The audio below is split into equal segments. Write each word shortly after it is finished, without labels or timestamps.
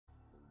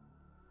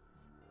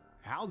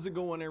How's it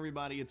going,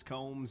 everybody? It's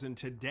Combs, and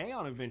today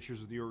on Adventures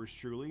with yours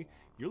truly,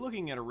 you're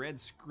looking at a red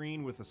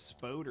screen with a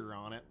spoder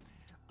on it.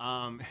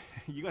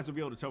 You guys will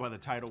be able to tell by the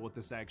title what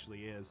this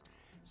actually is.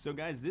 So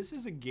guys, this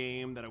is a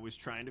game that I was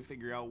trying to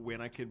figure out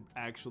when I could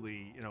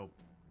actually,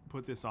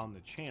 put this on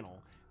the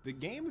channel. The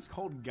game is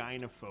called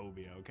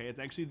Gynophobia, okay? It's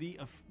actually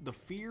the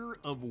fear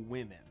of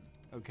women,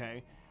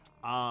 okay?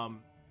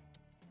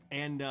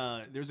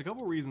 There's a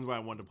couple reasons why I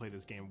wanted to play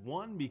this game.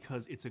 One,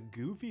 because it's a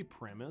goofy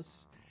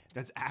premise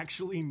that's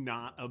actually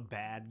not a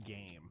bad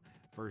game,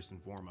 first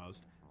and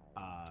foremost.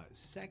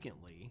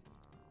 Secondly,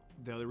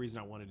 the other reason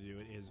I wanted to do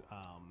it is,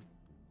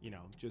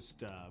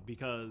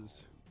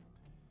 because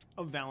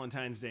of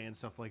Valentine's Day and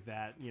stuff like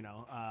that.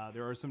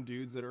 There are some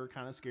dudes that are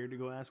kind of scared to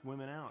go ask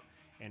women out.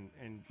 And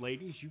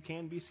ladies, you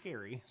can be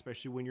scary,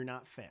 especially when you're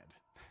not fed.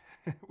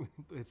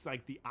 It's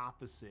like the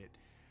opposite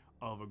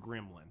of a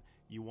gremlin.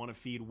 You want to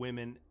feed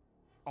women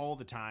all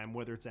the time,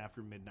 whether it's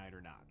after midnight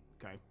or not.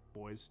 Okay,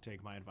 boys,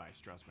 take my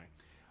advice, trust me.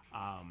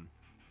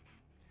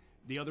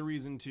 The other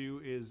reason too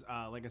is,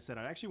 like I said,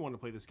 I actually wanted to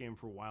play this game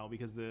for a while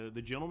because the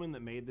gentleman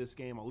that made this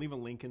game, I'll leave a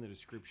link in the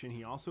description.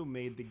 He also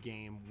made the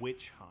game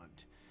Witch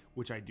Hunt,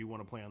 which I do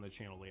want to play on the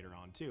channel later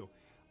on too.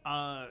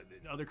 The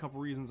other couple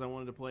reasons I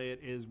wanted to play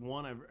it is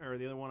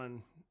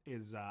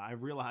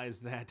I've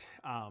realized that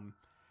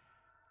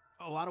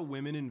a lot of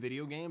women in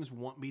video games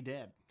want me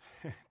dead.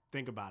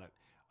 Think about it.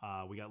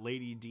 We got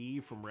Lady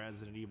D from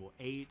Resident Evil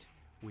 8.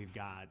 We've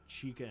got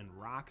Chica and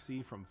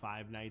Roxy from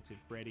Five Nights at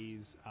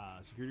Freddy's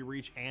Security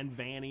Breach, and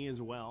Vanny as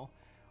well.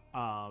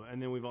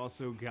 And then we've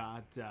also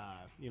got,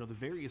 the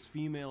various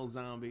female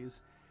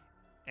zombies.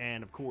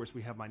 And of course,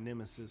 we have my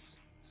nemesis,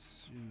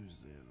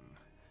 Susan,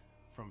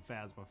 from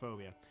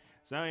Phasmophobia.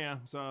 So yeah,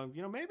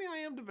 maybe I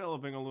am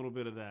developing a little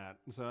bit of that.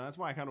 So that's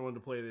why I kind of wanted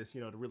to play this,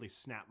 to really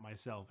snap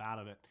myself out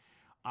of it.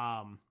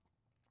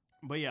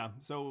 But yeah,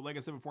 so like I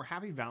said before,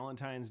 happy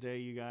Valentine's Day,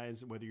 you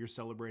guys, whether you're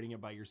celebrating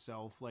it by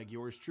yourself like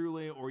yours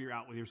truly, or you're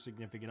out with your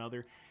significant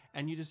other,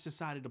 and you just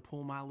decided to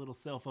pull my little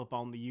self up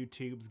on the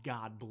YouTubes.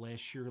 God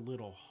bless your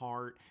little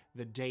heart.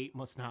 The date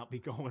must not be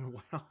going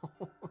well.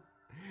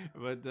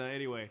 But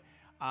anyway,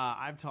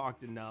 I've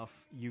talked enough.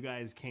 You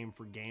guys came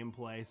for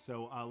gameplay,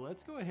 so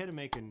let's go ahead and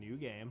make a new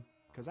game,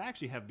 because I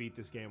actually have beat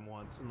this game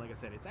once, and like I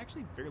said, it's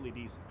actually fairly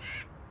decent.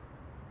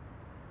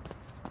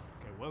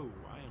 Okay, whoa,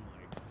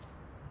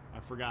 I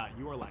forgot,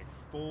 you are like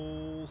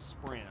full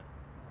sprint.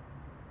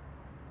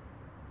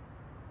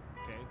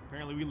 Okay,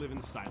 apparently we live in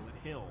Silent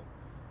Hill.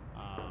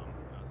 That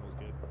was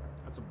good.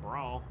 That's a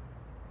brawl.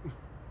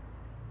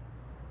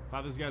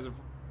 Thought this guy's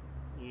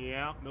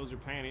yeah, those are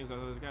panties. I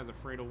thought this guy's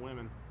afraid of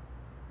women.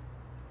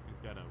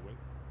 He's got a wait.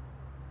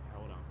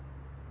 Hold on.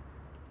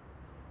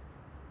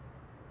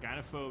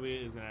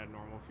 Gynophobia is an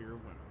abnormal fear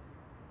of women.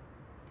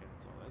 Okay,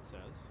 that's all that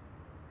says.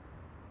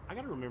 I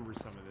gotta remember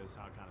some of this,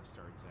 how it kind of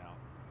starts out.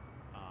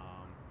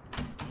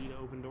 Key to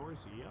open doors?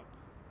 Yep.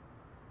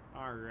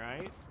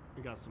 Alright.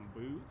 We got some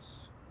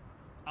boots.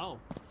 Oh.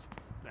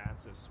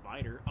 That's a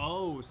spider.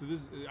 Oh, so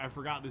this, I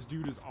forgot, this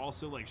dude is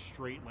also like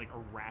straight like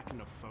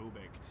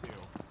arachnophobic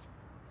too.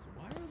 So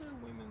why are there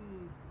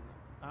women?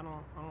 I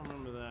don't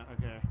remember that.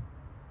 Okay.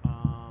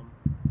 I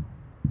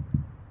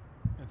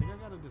think I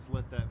gotta just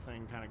let that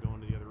thing kind of go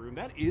into the other room.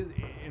 That is,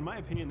 in my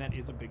opinion, that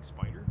is a big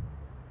spider.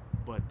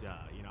 But,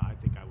 I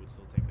think I would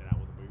still take that out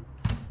with a boot.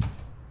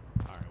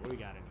 Alright, what do we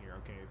got in here?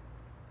 Okay.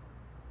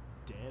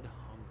 Dead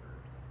Hunger.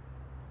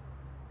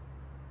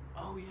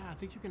 Oh yeah, I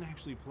think you can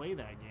actually play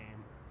that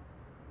game,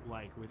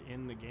 like,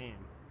 within the game,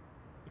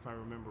 if I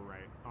remember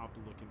right. I'll have to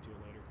look into it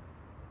later.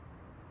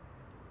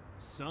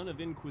 Son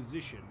of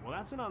Inquisition. Well,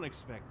 that's an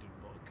unexpected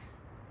book.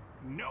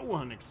 No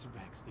one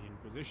expects the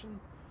Inquisition.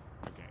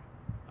 Okay.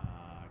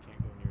 I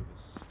can't go near the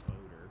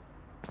spoder.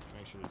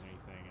 Make sure there's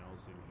anything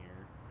else in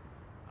here.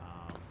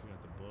 We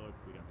got the book.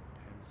 We got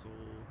the pencil.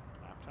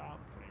 Laptop.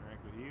 Can I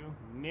interact with you?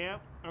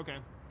 Nope. Okay.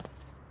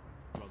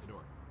 About the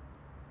door.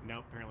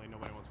 Nope, apparently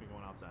nobody wants me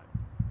going outside.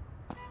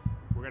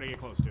 We're gonna get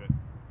close to it.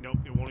 Nope,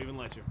 it won't even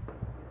let you.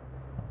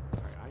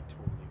 Alright, I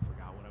totally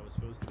forgot what I was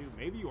supposed to do.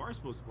 Maybe you are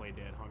supposed to play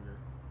Dead Hunger.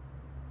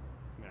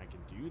 I mean, I can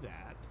do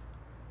that.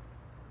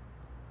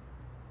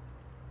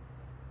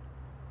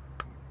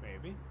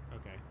 Maybe.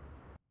 Okay.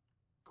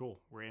 Cool,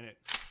 we're in it.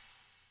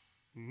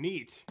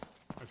 Neat.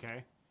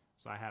 Okay,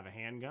 so I have a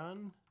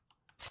handgun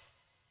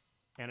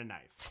and a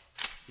knife.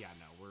 Yeah,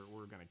 no,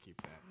 we're gonna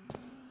keep that.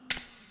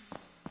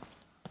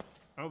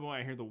 Oh boy,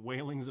 I hear the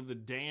wailings of the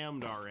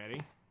damned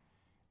already.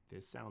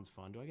 This sounds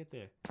fun. Do I get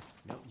the...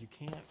 No, you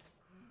can't...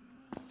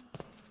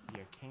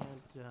 You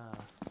can't,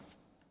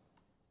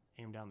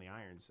 aim down the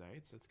iron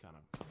sights. That's kind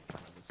of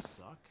a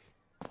suck.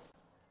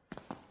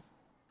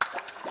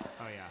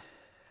 Oh, yeah.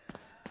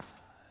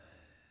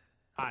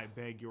 I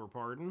beg your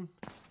pardon.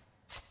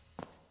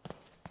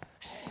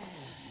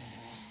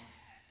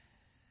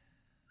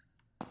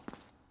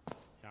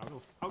 Yeah,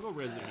 I'll go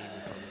Resident Evil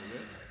for a little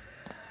bit.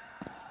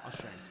 I'll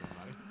shank somebody.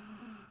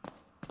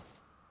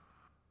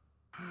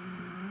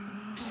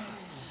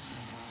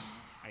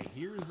 I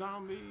hear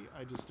zombie,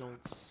 I just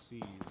don't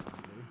see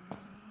zombie.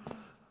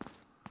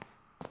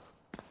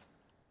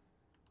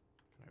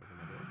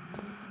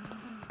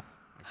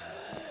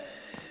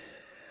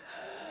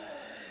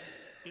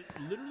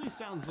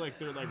 sounds like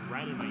they're like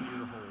right in my ear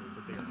hole,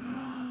 but they are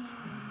not.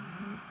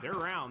 They're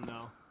around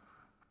though.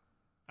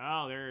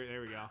 Oh,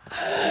 there we go.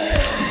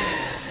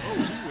 Oh,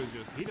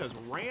 he just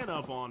ran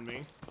up on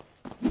me.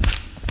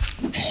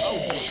 Oh.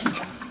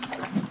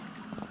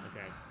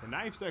 Okay, the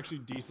knife's actually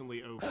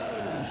decently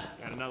okay.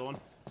 Got another one.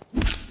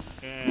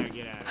 Yeah,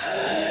 get out of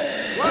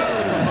here.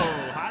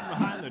 Whoa! Hide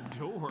behind the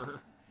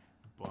door.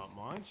 Butt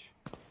munch.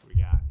 What we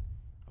got?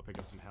 I'll pick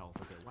up some health.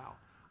 Okay, wow.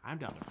 I'm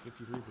down to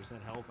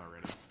 53% health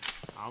already.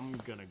 I'm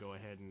gonna go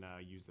ahead and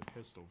use the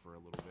pistol for a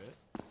little bit.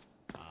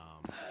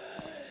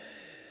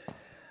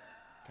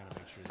 Kind of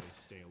make sure they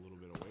stay a little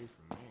bit away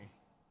from me.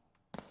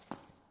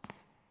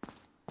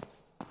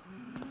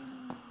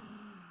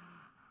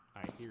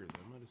 I hear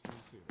them. I just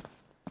don't see them.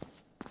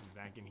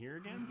 Back in here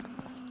again?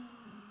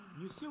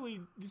 You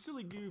silly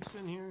goofs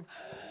in here.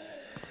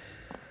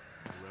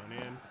 Run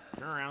in.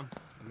 Turn around.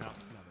 No,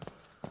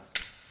 nothing.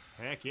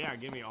 Heck yeah,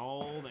 give me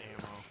all the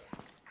ammo.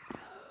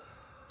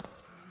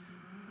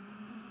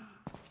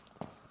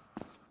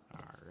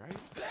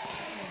 Alright.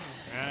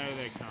 There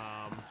they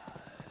come.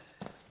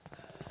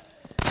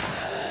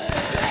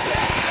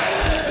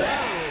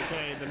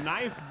 Okay, the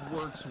knife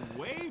works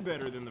way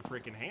better than the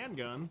frickin'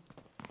 handgun.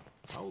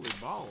 Holy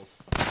balls.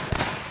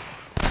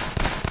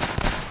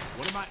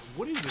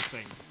 What is this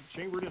thing?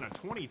 Chambered in a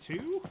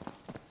 22?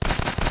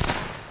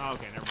 Oh,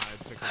 okay, never mind.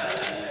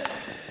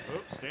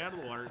 Oops, stay out of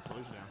the water. It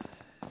slows you down.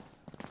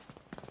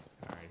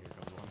 Alright, here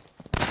comes one.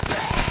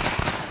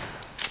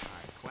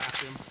 Alright,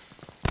 clapped him.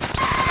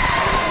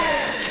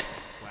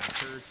 Clapped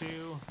her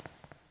too.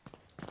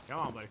 Come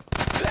on, buddy.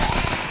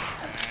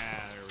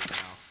 Yeah, there we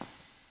go.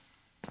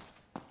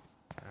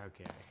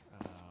 Okay,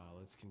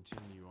 let's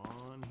continue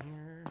on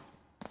here.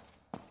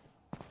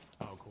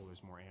 Oh, cool,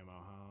 there's more ammo,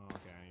 huh?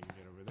 Okay, I need to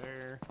get over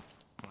there.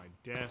 Oh, I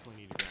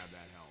definitely need to grab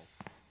that health.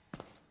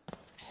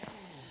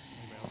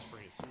 Anybody else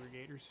afraid of sewer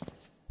gators?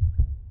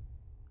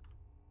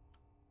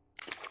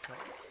 Oh,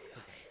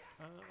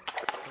 okay.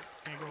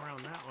 Can't go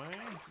around that way.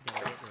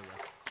 Gotta get rid of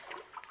that.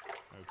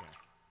 Okay.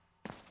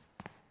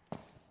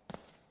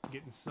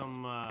 Getting some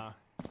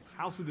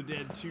House of the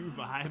Dead 2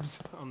 vibes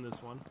on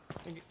this one.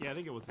 I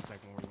think it was the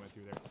second one we went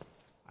through there.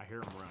 I hear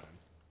him running.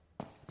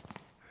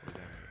 What does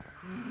that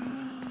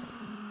mean?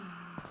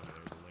 Oh,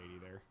 there's a lady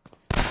there.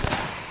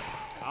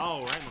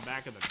 Oh, right in the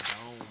back of the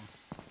dome.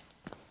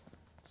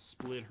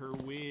 Split her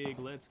wig.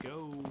 Let's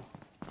go.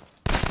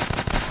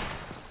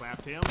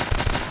 Clapped him.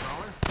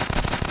 Crawler.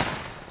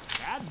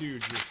 That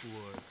dude just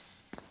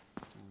looks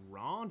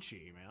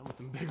raunchy, man. With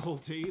them big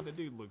old teeth. That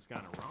dude looks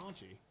kind of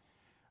raunchy.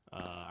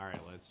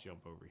 Alright, let's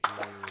jump over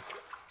here.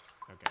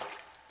 Okay.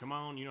 Come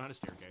on, you know how to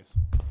staircase.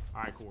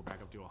 Alright, cool. We're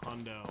back up to a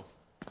hundo.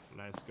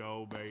 Let's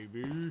go,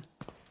 baby.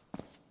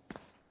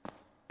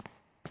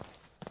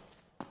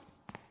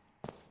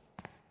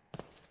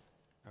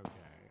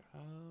 Okay.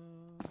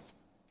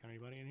 Got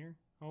anybody in here?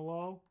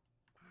 Hello?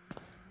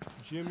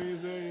 Jimmy,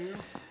 is that you?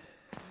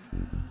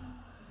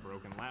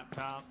 Broken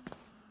laptop.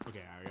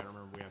 Okay, I gotta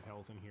remember we have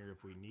health in here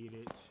if we need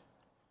it.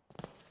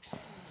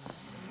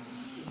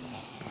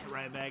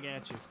 Right back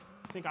at you.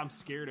 I think I'm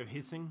scared of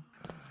hissing.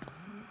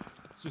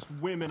 It's just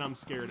women I'm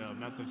scared of,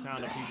 not the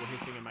sound of people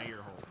hissing in my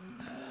ear hole.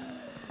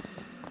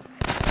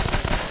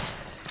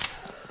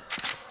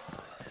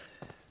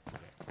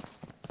 Okay.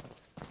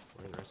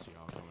 Where are the rest of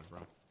y'all coming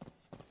from?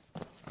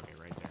 Okay,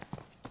 right there.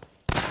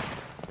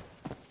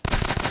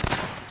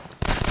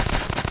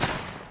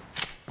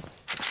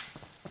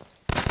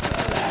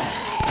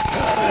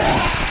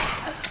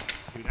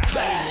 Dude, that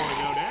didn't want to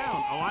go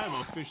down. Oh, I am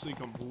officially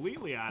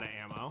completely out of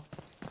ammo.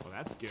 Well,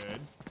 that's good.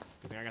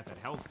 Good thing I got that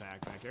health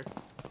pack back there.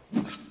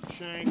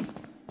 Shank.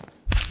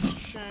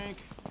 Shank.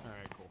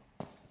 Alright, cool.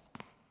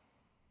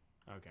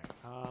 Okay,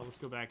 let's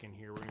go back in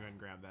here. We're gonna go ahead and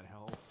grab that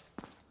health.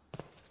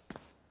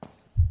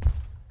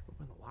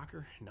 Open the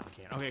locker? No, I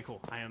can't. Okay,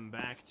 cool. I am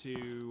back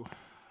to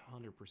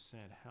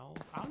 100% health.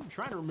 I'm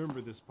trying to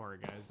remember this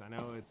part, guys. I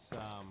know it's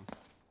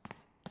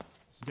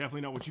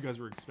definitely not what you guys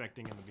were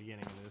expecting in the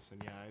beginning of this,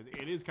 and yeah,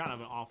 it is kind of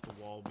an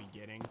off-the-wall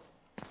beginning,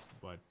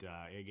 but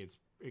it gets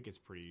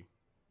pretty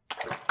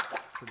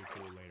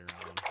cool later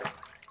on.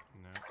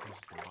 No, this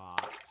is the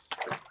box.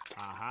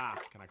 Aha!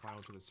 Can I climb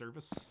up to the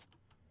surface?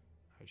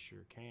 I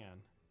sure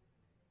can.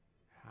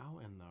 How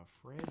in the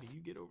Fred do you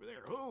get over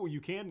there? Oh,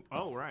 you can.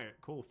 Oh, right.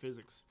 Cool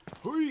physics.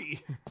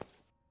 Hui!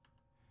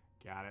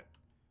 Got it.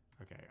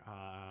 Okay.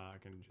 I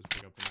can just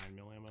pick up the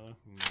 9mm ammo.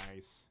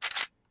 Nice.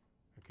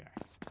 Okay.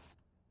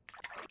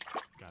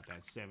 Got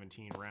that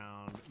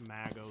 17-round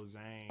Mago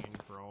Zane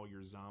for all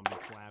your zombie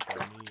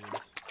clapping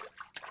needs.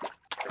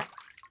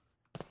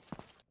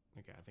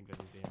 Okay, I think that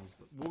just ends.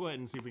 We'll go ahead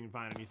and see if we can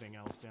find anything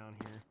else down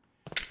here.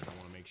 I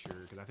want to make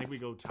sure, because I think we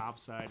go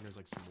topside and there's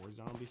like some more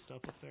zombie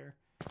stuff up there.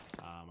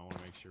 I want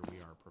to make sure we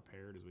are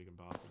prepared as we can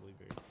possibly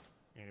be.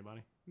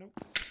 Anybody? Nope.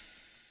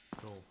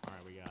 Cool.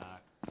 Alright, we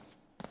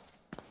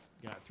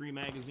got 3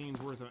 magazines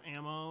worth of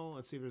ammo.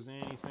 Let's see if there's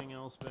anything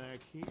else back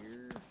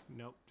here.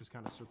 Nope, just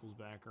kind of circles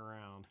back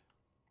around.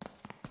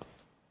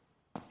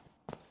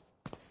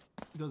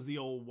 does the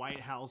old White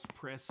House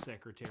press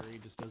secretary,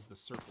 just does the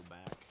circle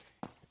back.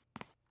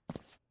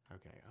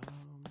 Okay,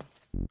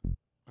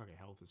 okay,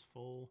 health is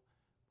full.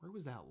 Where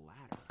was that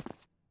ladder?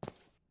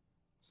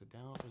 Is it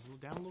down? Is it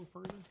down a little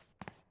further?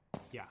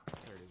 Yeah,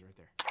 there it is right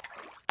there.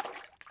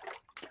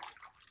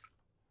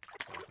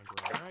 So I think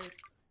we're all right.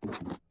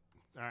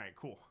 All right,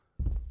 cool.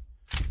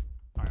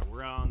 All right,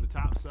 we're on the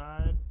top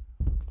side.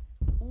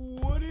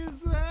 What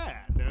is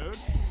that, dude?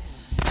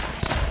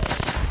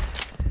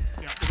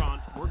 Yeah, we're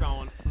going. We're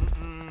going.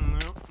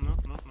 No.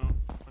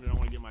 I don't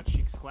want to get my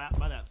cheeks clapped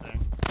by that thing.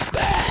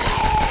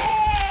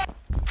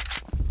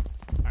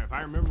 All right, if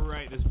I remember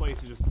right, this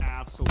place is just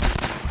absolutely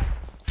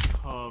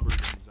covered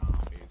in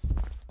zombies.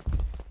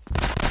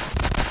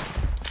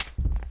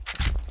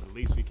 But at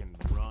least we can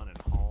run and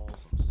haul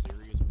some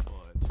serious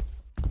butt.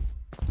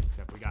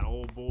 Except we got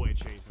old boy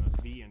chasing us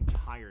the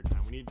entire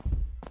time. We need.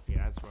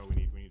 Yeah, that's what we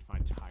need. We need to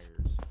find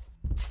tires.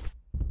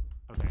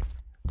 Okay.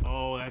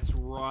 Oh, that's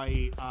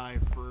right. I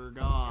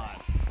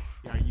forgot.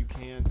 Yeah, you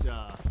can't do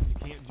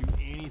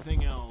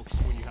anything else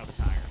when you have a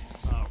tire.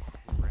 Oh,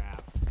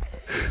 crap.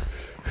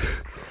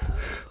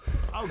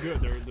 Oh,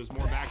 good. There's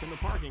more back in the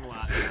parking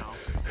lot now.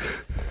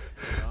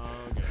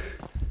 Oh, good.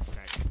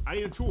 Okay. I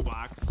need a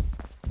toolbox.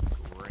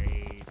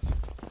 Great.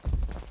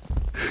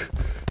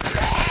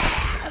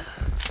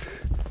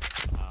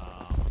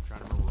 I'm trying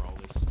to remember where all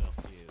this stuff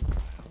is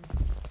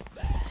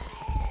now.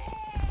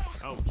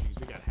 Oh, geez.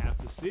 We got half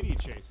the city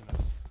chasing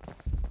us.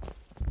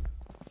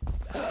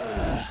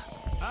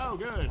 Oh,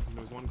 good.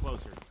 There's one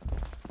closer.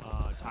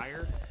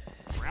 Tire.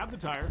 Grab the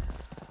tire.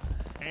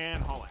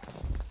 And haul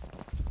ass.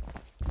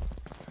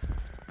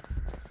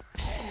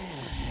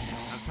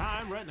 Don't have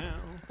time right now.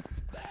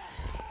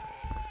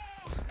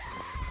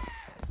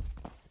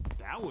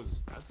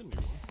 That's a new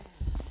one.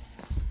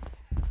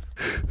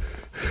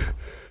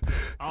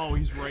 Oh,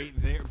 he's right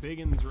there.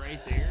 Biggin's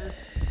right there.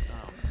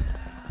 Oh,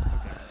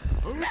 okay.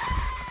 Oh.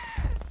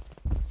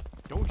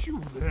 Don't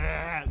you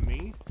at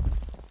me.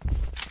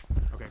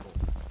 Okay, cool.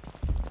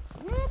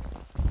 Whoop.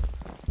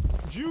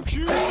 Juke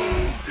shoes.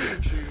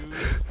 Juke shoes.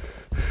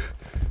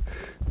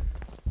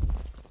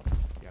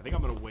 Yeah, I think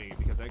I'm gonna wait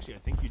because actually I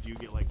think you do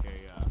get like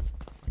an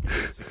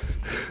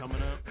M16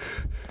 coming up.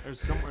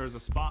 There's a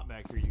spot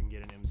back here you can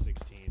get an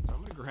M16, so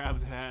I'm gonna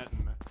grab that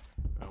and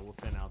we'll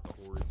thin out the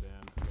horde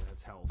then. Okay,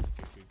 that's health.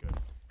 Good.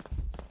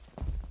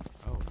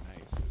 Oh,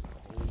 nice. There's a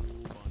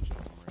whole bunch of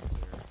them right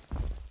there.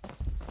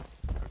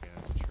 Okay,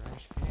 that's a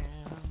trash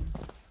can.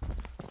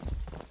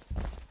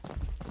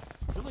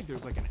 I feel like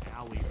there's like an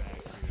alley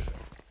back here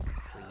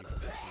where you can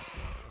get some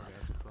stuff. Okay,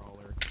 that's a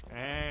crawler.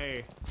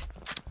 Hey,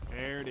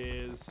 there it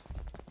is.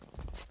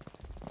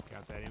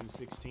 Got that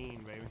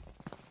M16, baby.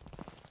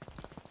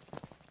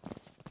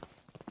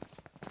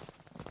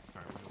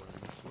 Alright, we're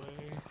going this way.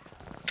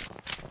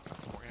 Got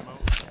some more ammo.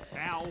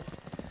 Ow!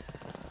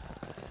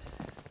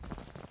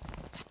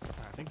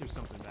 I think there's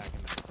something back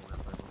in that corner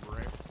if I remember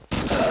right.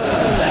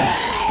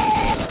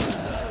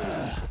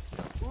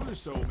 Oh, there's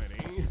so many. I'm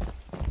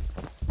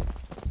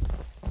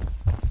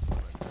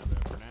gonna grab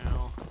that for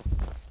now.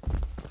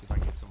 See if I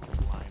can get some of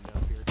them lined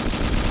up here.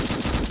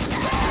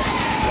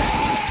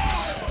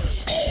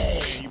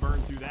 And you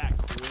burn through that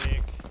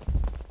quick.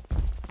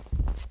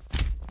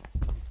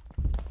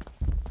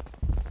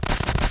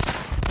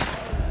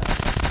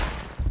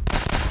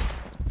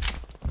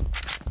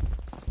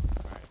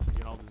 Alright, so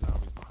get all the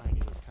zombies behind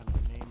you. That's kind of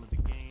the name of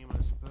the game,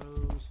 I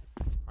suppose.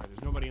 Alright,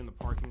 there's nobody in the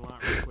parking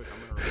lot. Real quick,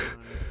 I'm gonna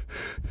run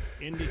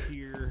into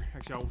here.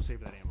 Actually, I'll save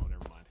that ammo.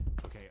 Never mind.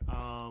 Okay,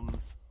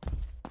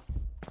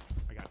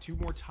 I got 2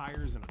 more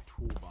tires and a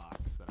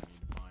toolbox that I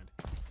need to find.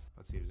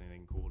 Let's see if there's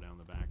anything cool down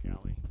the back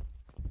alley. Is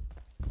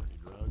there any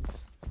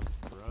drugs?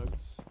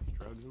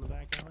 Drugs in the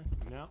back alley?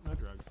 No, no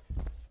drugs.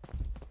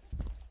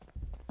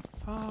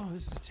 Oh,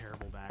 this is a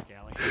terrible back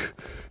alley.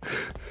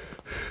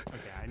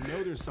 Okay, I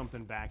know there's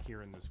something back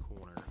here in this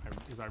corner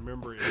because I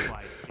remember it's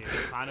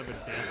kind of a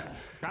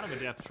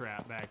death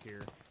trap back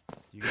here.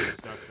 You get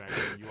stuck back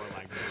here, you are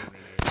like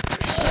burning it.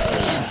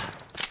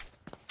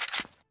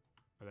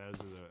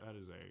 That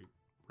is a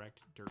wrecked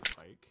dirt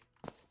bike.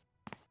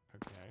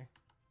 Okay.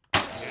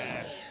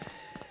 Yes.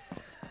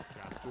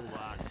 Got a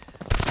toolbox.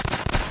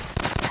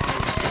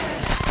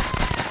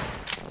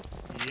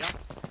 Yep.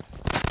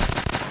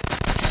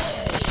 I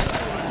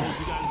told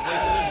you guys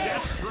wait for the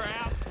death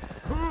trap.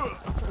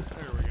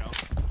 There we go.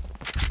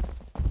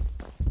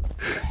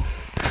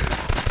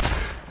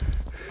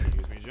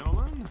 Excuse me,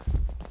 gentlemen.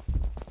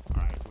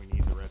 Alright, we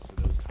need the rest of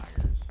those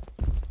tires.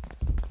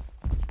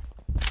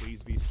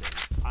 Please be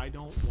safe. I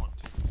don't want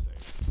to be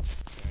safe.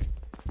 Okay?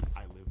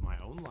 I live my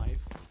own life.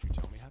 Don't you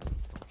tell me how to.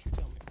 Don't you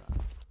tell me about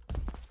it.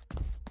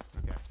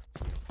 Okay.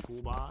 So we have a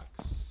toolbox.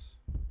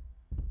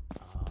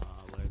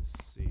 Let's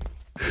see.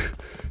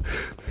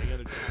 Any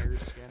other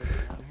tires scattered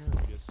around here?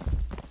 We just.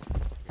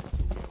 Okay, so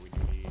yeah, we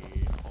do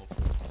need all 4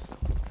 of them. So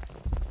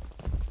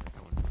they're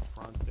coming from the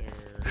front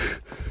there.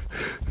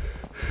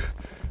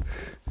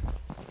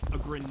 A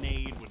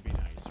grenade would be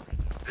nice right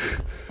now.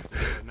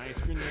 Just a nice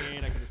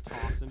grenade I can just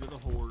toss into the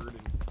horde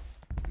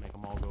and make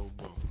them all go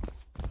boom.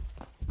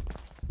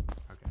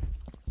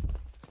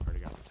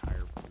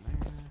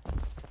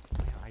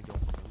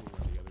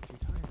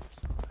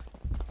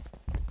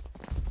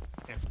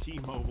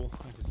 T-Mobile.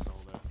 I just saw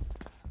that.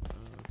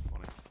 That's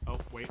funny. Oh,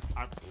 wait.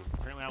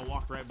 Apparently I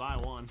walked right by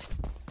one.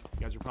 You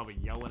guys are probably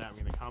yelling at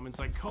me in the comments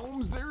like,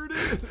 Combs, there it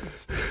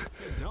is!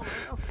 You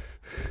dumbass.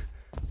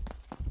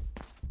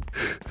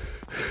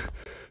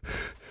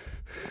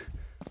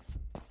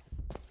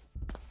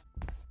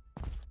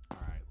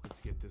 Alright, let's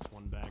get this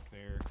one back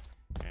there.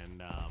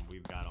 And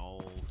we've got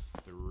all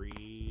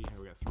three.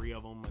 We got three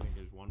of them. I think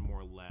there's one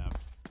more left.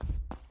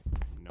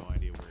 No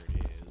idea where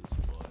it is,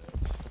 but...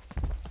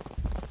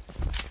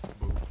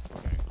 Boom.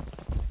 Okay.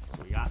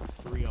 So we got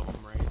three of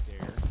them right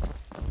there.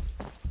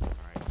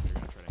 Alright, so they're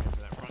going to try to head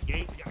for that front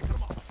gate. We got to cut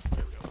them off.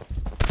 There we go.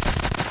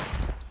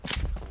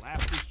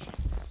 Collapse his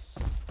cheeks.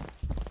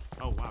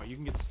 Oh, wow. You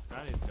can get...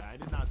 I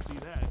did not see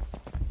that.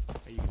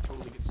 You can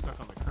totally get stuck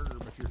on the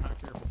curb if you're not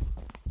careful.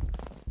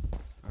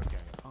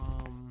 Okay.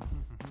 I'm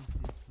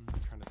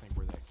trying to think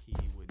where that key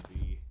would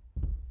be.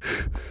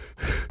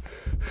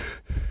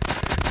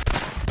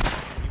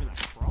 Even that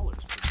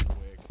crawler's pretty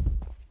quick.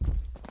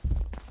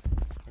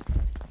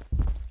 Okay.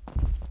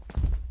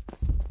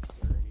 Is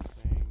there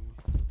anything?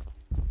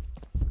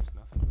 There's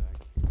nothing back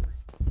here.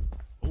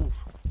 Oh,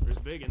 there's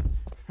Biggin.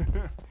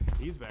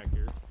 He's back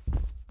here.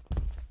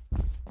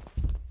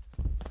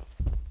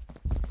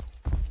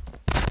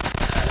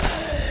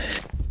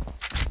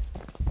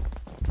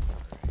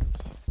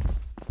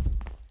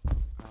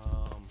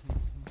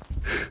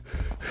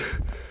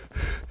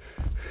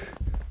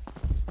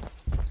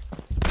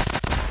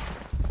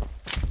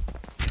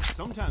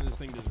 Sometimes this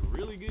thing does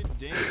really good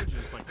damage,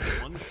 just like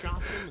one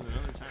shots him, and then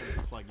other times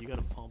it's like you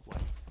gotta pump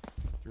like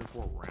 3 or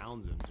 4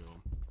 rounds into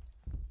him.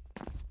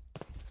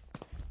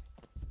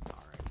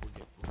 Alright, we're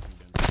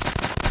convinced.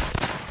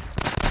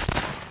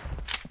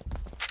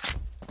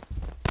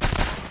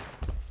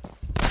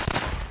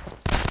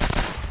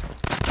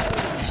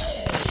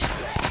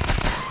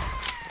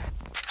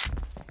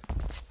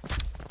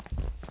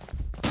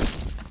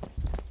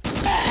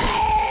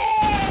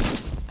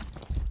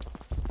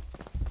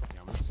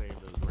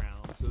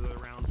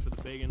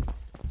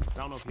 I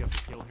don't know if you have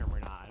to kill him or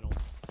not.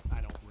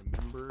 I don't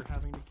remember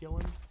having to kill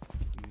him.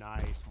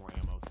 Nice, more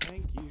ammo.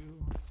 Thank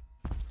you.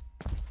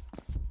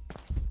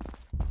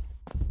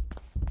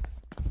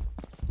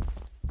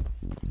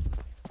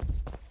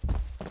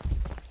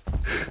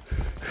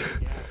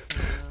 Gas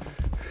can.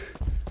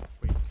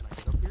 Wait, can I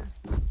get up here?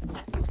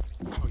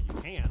 Oh, you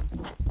can.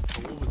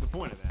 But what was the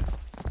point of that?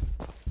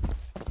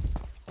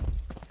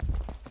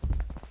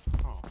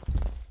 Oh,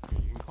 okay,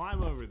 you can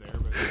climb over there,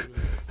 but.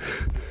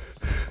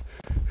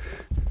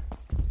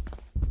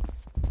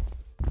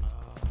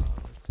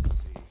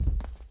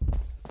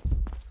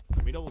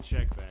 Double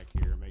check back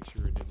here, make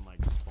sure it didn't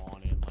like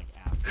spawn in like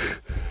after the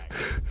fact.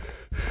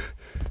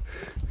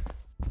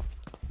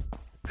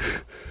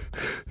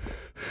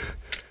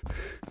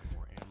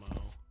 More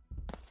ammo.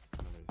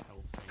 Another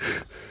health thing.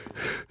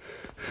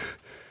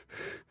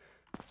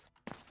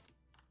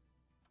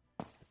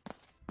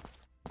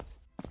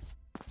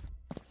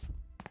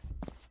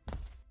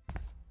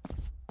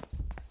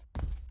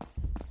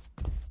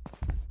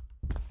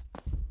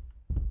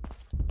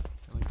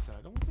 Like I said,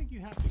 I don't think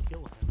you have to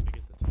kill him to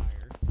get the tire.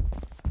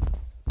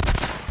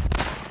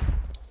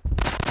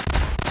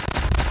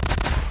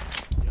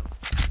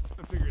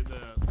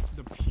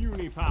 The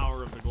puny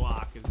power of the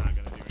Glock is not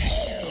going to do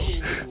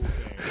anything. Oh,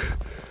 okay.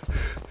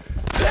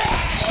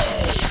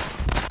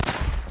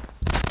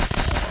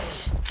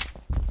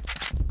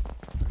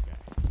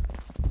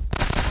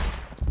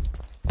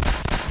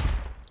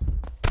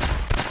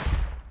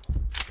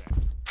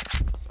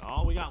 So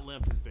all we got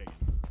left is Biggin.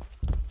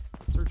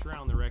 Let's search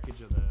around the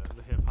wreckage of the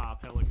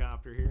hip-hop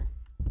helicopter here.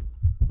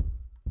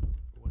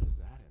 What is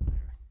that in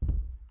there?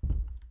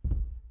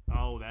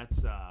 Oh,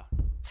 that's I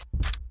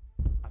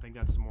think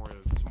that's some more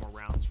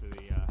rounds for the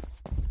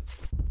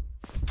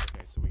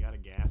okay, so we got a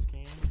gas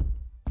can.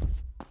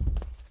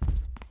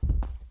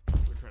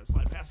 We're trying to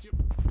slide past you.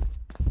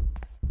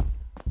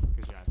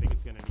 Because yeah, I think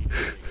it's gonna need to be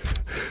a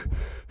gas can.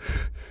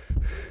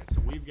 Okay,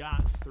 so we've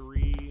got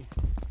 3.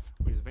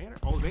 Wait, is Vanner?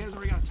 Oh, the Vanner's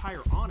already got a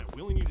tire on it.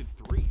 We only needed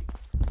 3.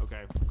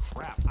 Okay,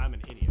 crap, I'm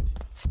an idiot.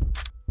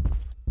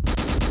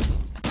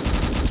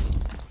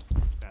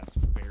 That's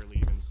barely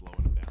even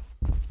slowing him down.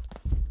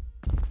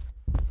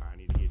 Alright, I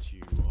need to get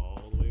you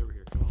all the way over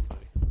here. Come on,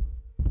 buddy.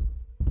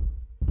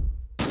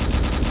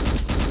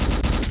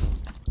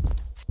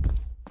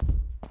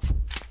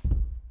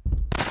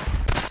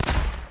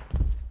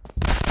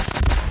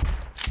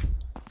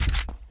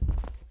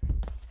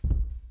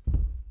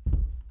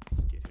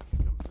 Let's get him to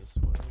come this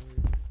way.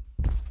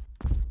 A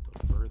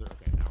little further.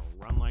 Okay, now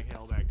run like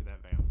hell back to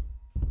that van.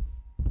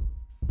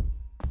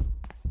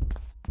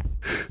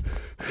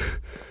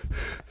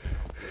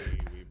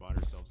 Hopefully we bought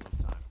ourselves enough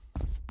time.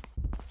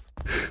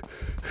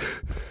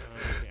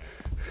 Okay.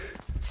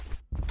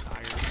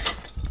 Tire,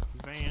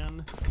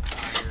 van,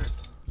 tire,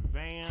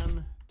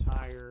 van,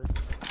 tire, van.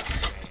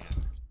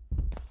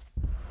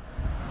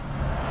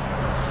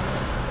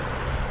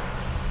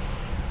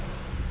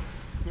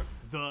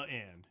 The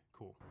end.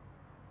 Cool.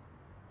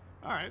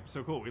 Alright,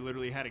 so cool. We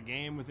literally had a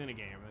game within a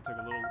game. That took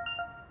a little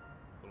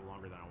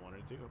longer than I wanted.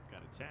 something. Oh,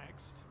 got a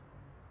text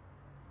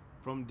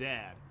from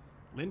Dad.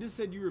 Linda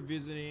said you were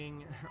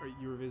visiting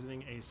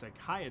a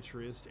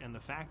psychiatrist, and the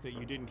fact that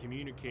you didn't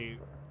communicate,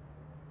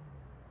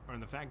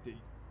 and the fact that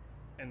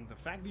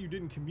you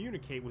didn't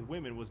communicate with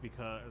women was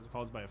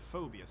caused by a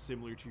phobia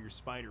similar to your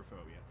spider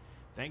phobia.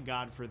 Thank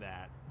God for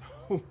that.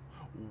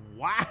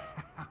 Wow.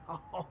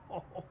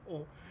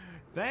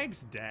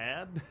 Thanks,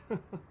 Dad.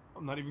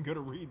 I'm not even gonna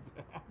read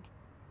that.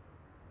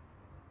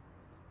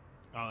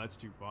 Oh, that's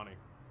too funny.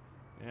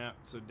 Yeah,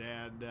 so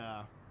Dad,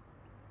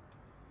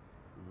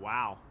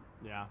 wow.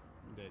 Yeah,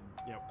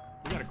 yep.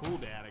 We got a cool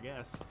dad, I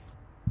guess.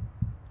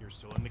 You're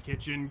still in the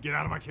kitchen. Get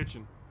out of my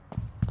kitchen.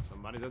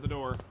 Somebody's at the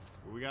door.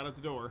 What we got at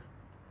the door?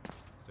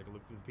 Let's take a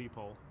look through the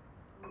peephole.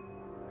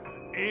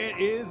 It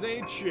is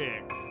a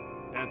chick.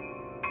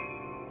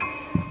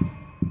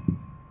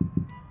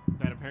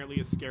 That apparently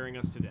is scaring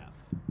us to death.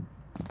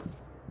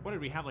 What,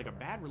 did we have like a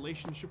bad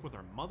relationship with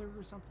our mother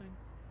or something?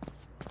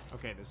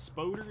 Okay, the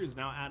spoder is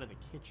now out of the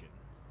kitchen.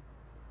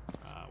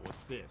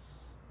 What's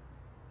this?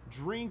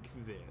 Drink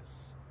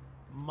this.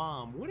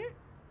 Mom, what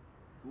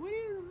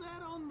is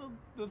that on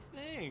the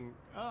thing?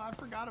 Oh, I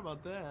forgot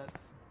about that.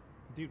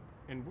 Dude,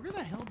 and where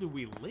the hell do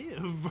we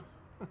live?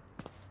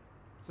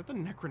 Is that the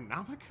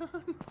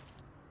Necronomicon?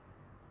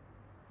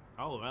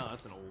 Oh, wow,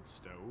 that's an old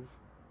stove.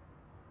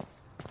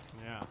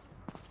 Yeah.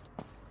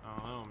 I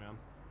don't know, man.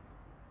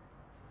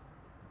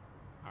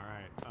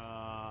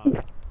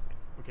 Alright,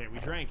 okay, we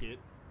drank it.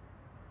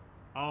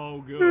 Oh,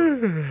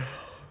 good.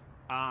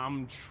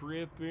 I'm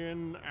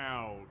tripping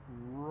out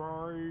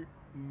right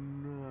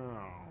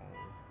now.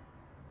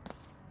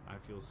 I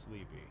feel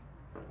sleepy.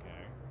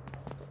 Okay.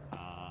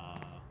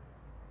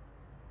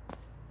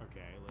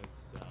 Okay,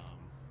 let's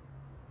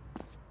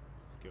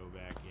go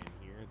back in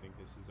here. I think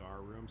this is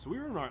our room. So we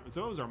were in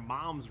so it was our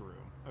mom's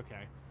room.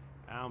 Okay.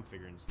 I'm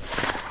figuring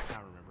stuff out.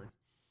 I remember.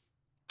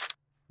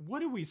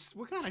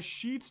 What kind of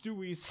sheets do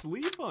we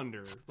sleep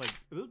under? Like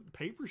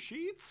paper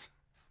sheets?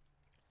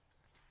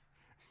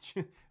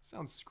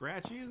 Sounds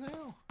scratchy as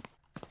hell.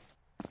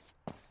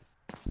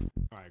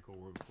 Alright,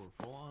 cool. We're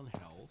full on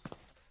health.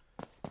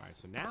 Alright,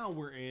 so now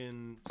we're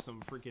in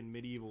some freaking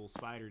medieval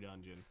spider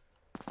dungeon.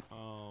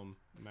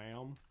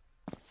 Ma'am?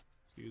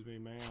 Excuse me,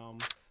 ma'am.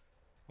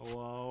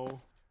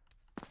 Hello?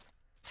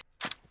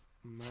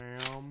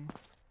 Ma'am?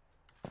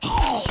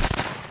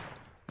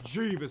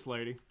 Jeebus,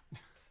 lady.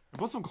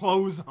 Put some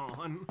clothes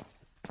on.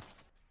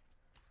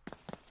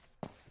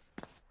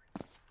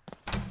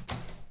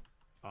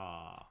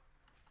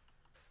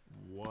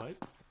 What?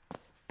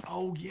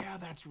 Oh, yeah,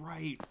 that's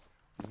right.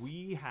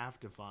 We have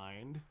to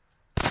find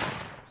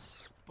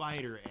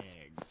spider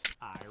eggs.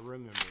 I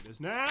remember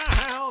this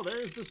now.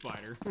 There's the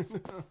spider.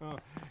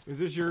 Is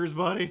this yours,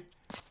 buddy?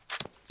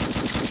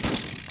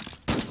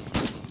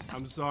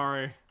 I'm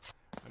sorry.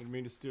 I didn't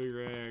mean to steal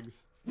your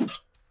eggs.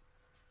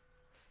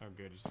 Oh,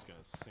 good. He's just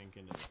gonna sink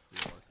into the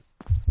floor.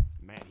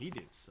 Man, he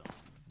did some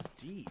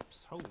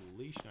deeps.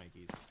 Holy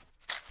shnikes.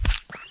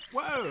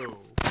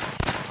 Whoa!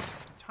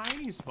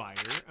 Tiny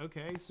spider.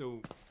 Okay,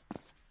 so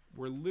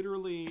we're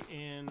literally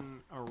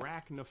in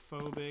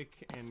arachnophobic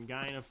and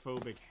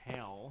gynophobic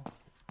hell.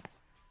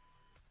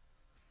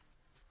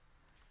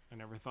 I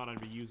never thought I'd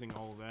be using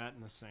all of that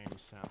in the same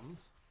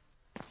sentence.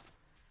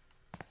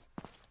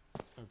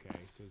 Okay,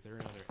 so is there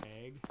another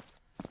egg?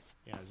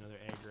 Yeah, there's another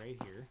egg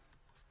right here.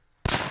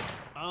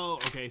 Oh,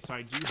 okay, so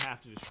I do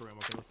have to destroy them.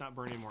 Okay, let's not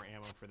burn any more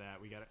ammo for that.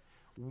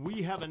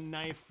 We have a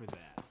knife for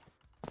that.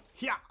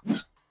 Yeah.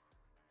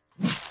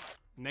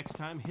 Next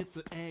time, hit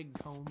the egg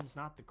combs,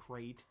 not the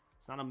crate.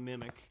 It's not a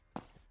mimic.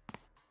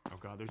 Oh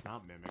god, there's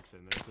not mimics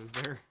in this, is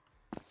there?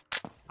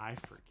 I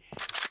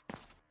forget.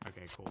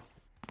 Okay, cool.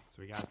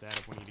 So we got that.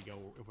 If we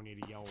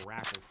need to yell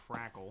rackle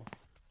frackle.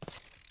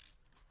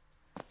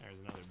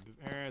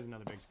 There's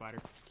another big spider.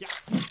 Yeah.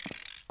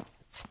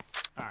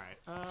 All right.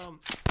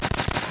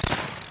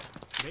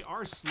 They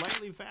are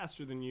slightly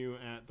faster than you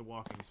at the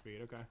walking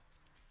speed. Okay.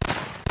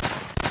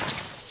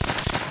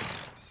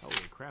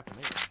 Holy crap! And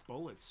they are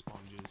bullet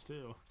sponges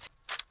too.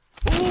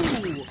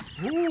 Ooh!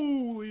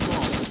 Holy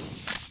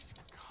balls!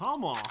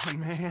 Come on,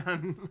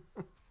 man!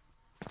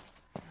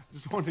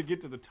 Just wanted to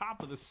get to the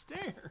top of the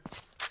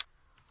stairs.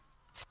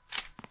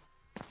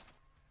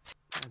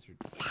 That's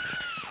ridiculous.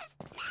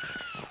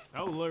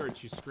 Oh, Lord,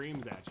 she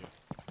screams at you.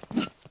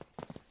 Is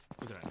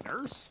it a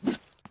nurse?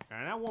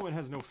 And that woman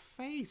has no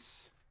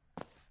face.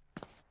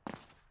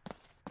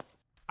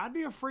 I'd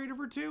be afraid of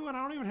her too, and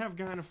I don't even have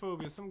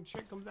gynophobia. Some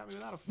chick comes at me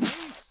without a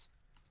face.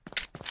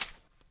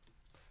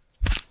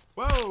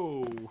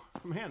 Whoa!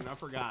 Man, I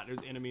forgot.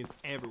 There's enemies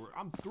everywhere.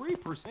 I'm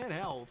 3%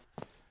 health.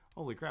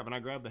 Holy crap, and I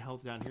grabbed the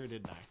health down here,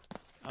 didn't I?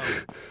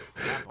 Oh,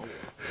 crap. Oh,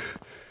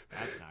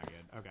 that's not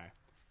good. Okay.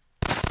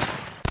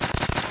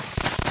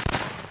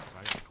 So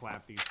I gotta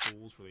clap these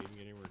fools before they even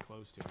get anywhere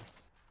close to me.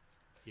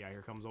 Yeah,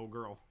 here comes old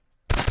girl.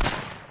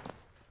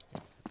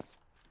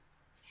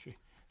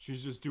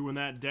 She's just doing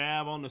that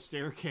dab on the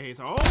staircase.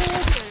 Oh,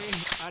 okay.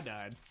 I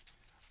died.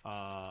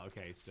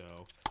 Okay, so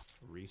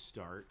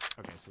restart.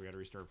 Okay, so we gotta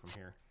restart from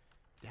here.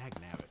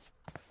 Dagnabbit.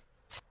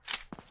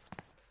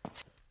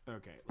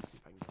 Okay, let's see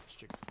if I can get this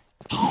chicken.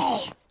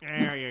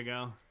 There you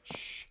go.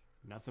 Shh.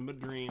 Nothing but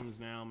dreams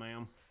now,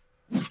 ma'am.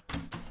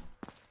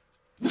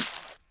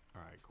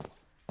 Alright, cool.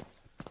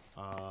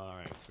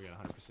 Alright, so we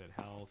got 100%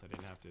 health. I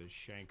didn't have to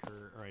shank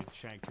her. Alright,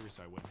 shanked her,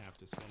 so I wouldn't have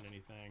to spend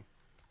anything.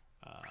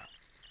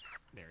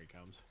 There he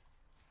comes.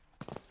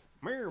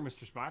 Come here,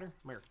 Mr. Spider.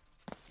 Come here.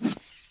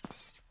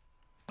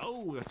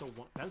 Oh,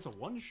 that's a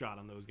one shot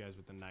on those guys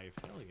with the knife.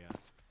 Hell yeah.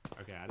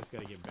 Okay, I just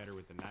gotta get better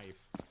with the knife.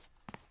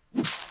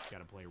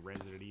 Gotta play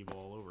Resident Evil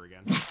all over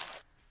again.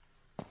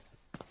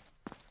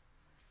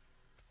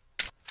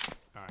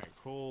 Alright,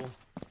 cool.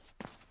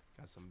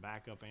 Got some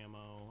backup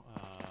ammo.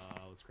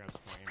 Let's grab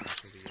some more ammo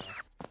for the...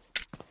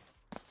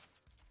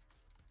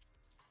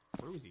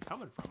 Where was he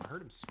coming from? I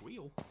heard him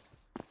squeal.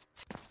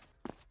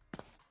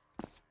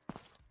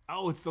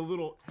 Oh, it's the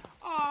little...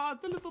 Ah,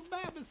 the little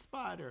baby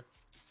spider.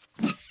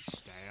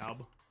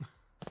 Stab.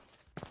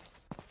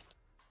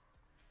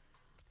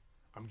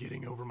 I'm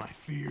getting over my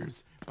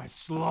fears by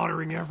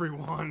slaughtering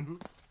everyone.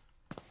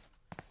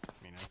 I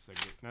mean,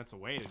 that's a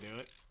way to do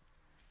it.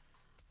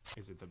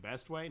 Is it the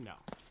best way? No.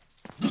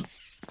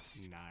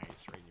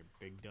 Nice, right in your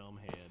big dumb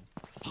head.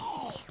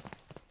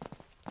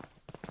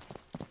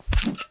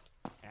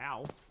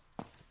 Ow.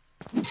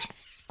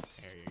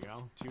 There you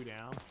go. 2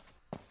 down.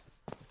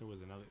 I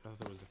thought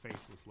there was the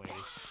faceless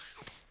lady.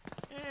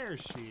 There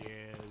she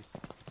is.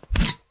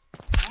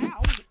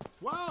 Ow!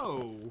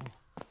 Whoa!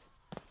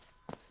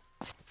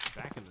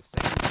 Back in the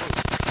same boat.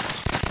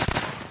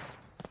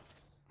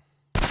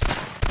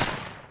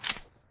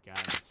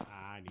 Guys,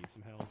 I need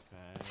some health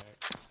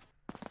packs.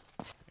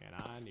 And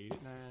I need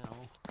it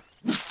now.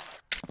 Is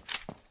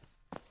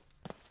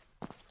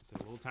it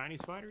a little tiny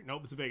spider?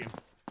 Nope, it's a big one.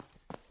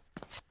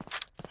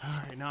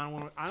 Alright,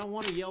 now I don't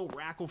want to yell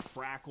rackle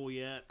frackle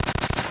yet.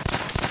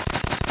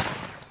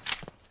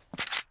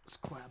 Let's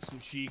clap some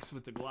cheeks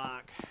with the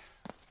Glock.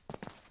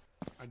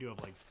 I do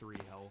have like 3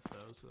 health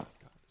though, so that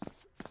kind of...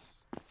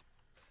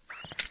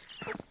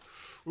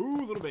 Oh.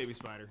 Ooh, little baby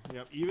spider.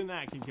 Yep, even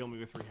that can kill me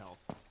with 3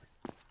 health.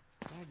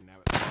 Are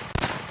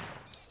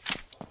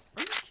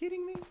you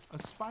kidding me? A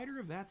spider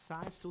of that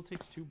size still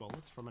takes 2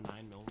 bullets from a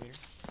 9mm?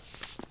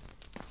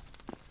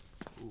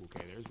 Ooh,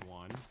 okay, there's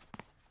one.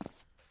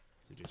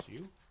 Is it just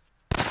you?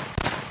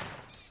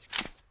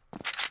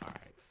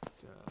 Alright.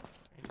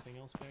 Anything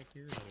else back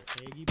here? Another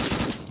eggy?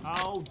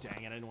 Oh,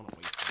 dang it. I didn't want to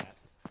waste that.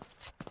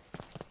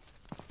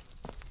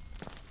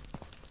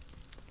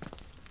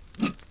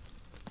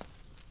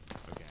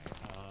 Okay.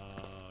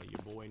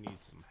 Your boy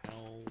needs some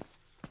health.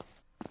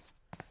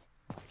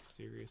 Like,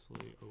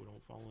 seriously? Oh,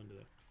 don't fall into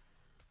the...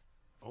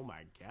 Oh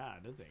my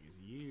god, that thing is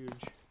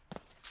huge.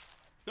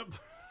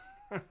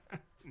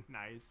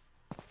 Nice.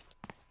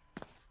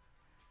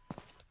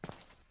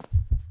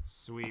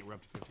 Sweet, we're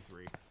up to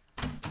 53.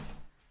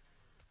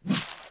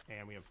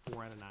 And we have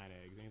 4 out of 9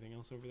 eggs. Anything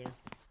else over there?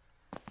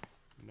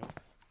 Nope.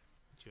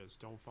 Just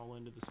don't fall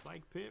into the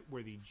spike pit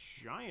where the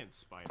giant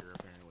spider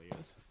apparently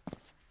is.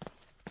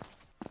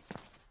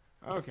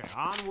 Okay,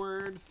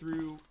 onward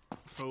through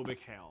phobic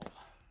hell.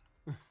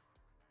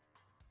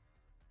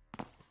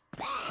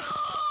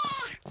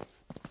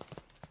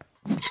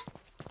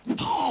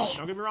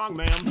 Don't get me wrong,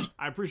 ma'am.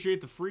 I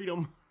appreciate the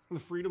freedom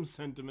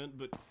sentiment,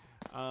 but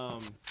I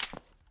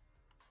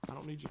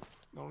don't need you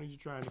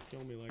trying to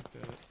kill me like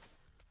that.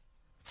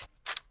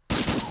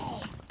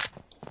 Oh.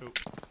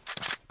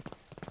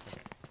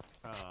 Okay.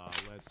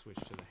 Let's switch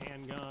to the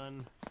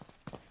handgun.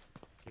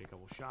 Get a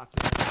couple shots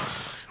in.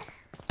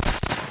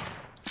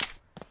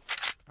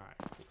 Alright,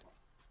 cool.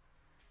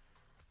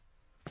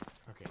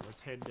 Okay,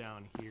 let's head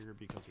down here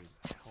because there's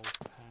a health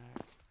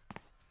pack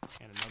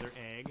and another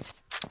egg.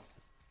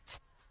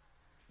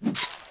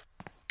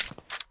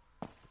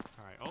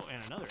 Alright, oh,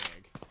 and another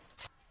egg.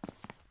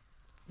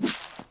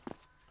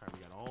 Alright, we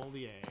got all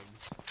the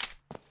eggs.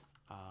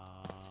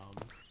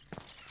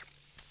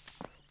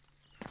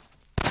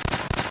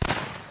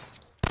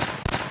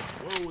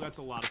 Whoa, that's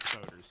a lot of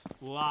spoders.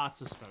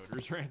 Lots of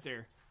spoders right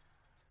there.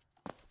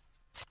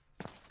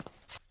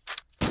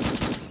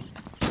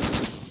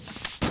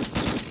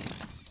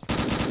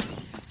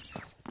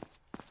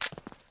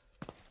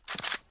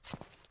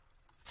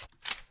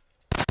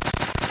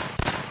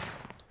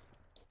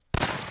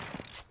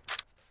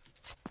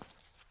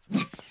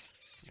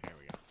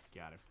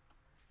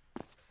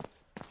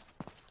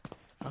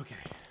 Okay.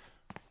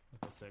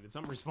 Let's say, did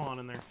something respawn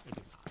in there? It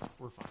did not.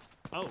 We're fine.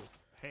 Oh,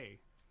 hey.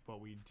 But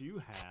we do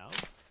have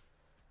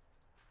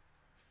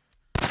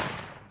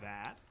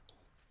that.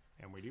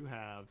 And we do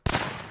have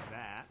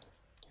that.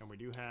 And we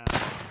do have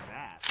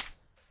that.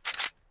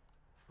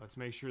 Let's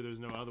make sure there's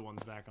no other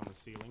ones back on the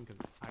ceiling, because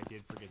I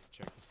did forget to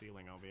check the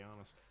ceiling, I'll be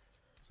honest.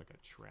 It's like a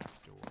trap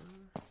door.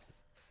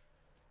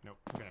 Nope.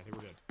 Okay, I think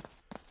we're good.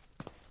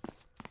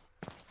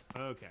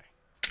 Okay.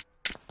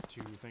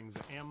 2 things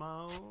of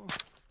ammo.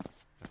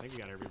 I think we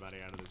got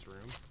everybody out of this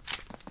room.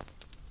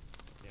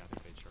 Yeah, I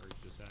think they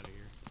charged us out of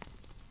here.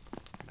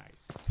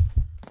 Nice.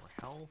 More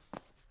health.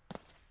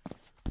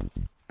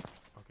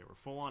 Okay, we're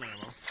full on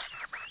ammo.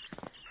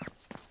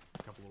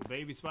 A couple little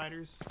baby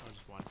spiders. Oh,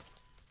 just one.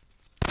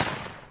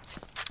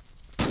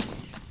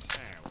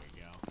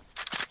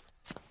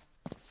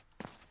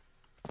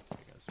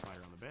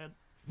 the bed.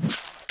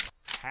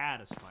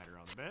 Had a spider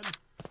on the bed.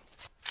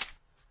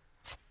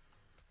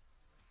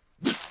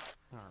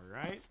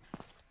 Alright.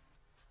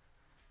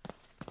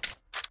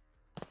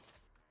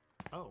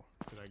 Oh,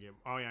 did I get...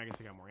 Oh, yeah, I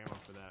guess I got more ammo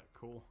for that.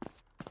 Cool.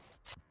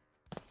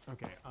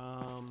 Okay,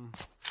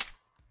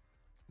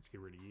 let's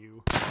get rid of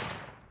you.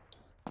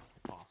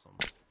 Awesome.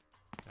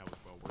 That was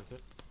well worth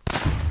it.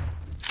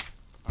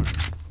 Alright.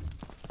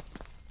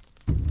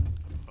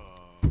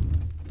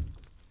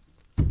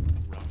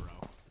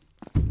 Ruh-roh.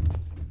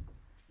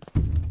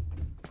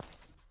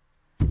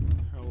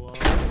 Hello?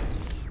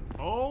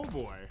 Oh,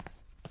 boy.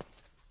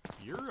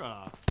 You're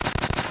a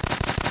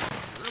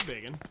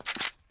biggin'.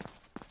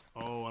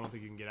 Oh, I don't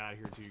think you can get out of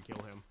here until you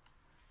kill him.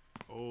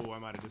 Oh, I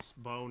might have just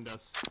boned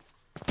us.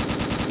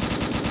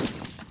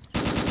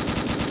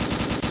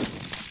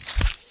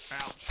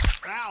 Ouch.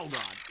 Ow,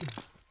 God.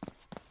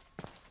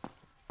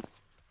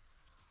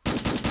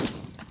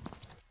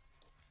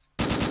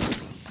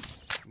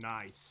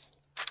 Nice.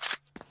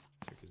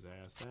 Took his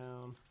ass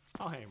down.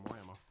 Oh, hey, more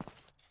ammo.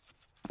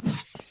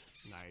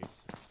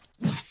 Nice.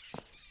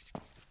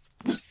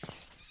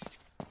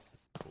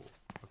 Cool.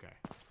 Okay.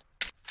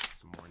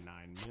 Some more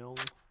 9mm.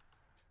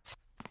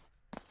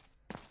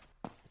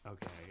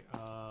 Okay,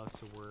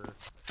 so we're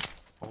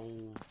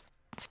old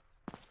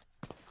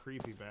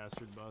creepy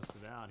bastard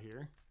busted out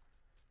here.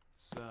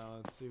 So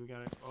let's see, we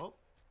got it. Oh,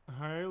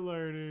 hey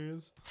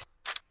ladies.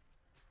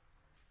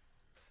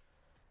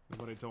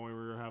 Nobody told me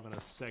we were having a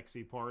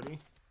sexy party.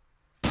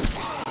 There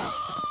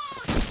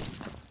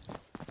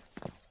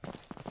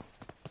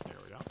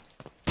we go.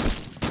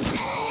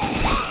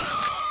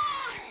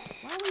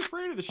 Why are we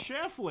afraid of the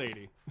chef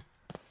lady?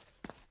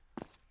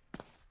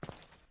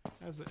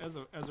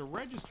 As a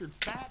registered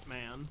fat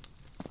man,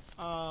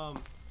 I'm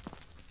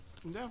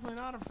definitely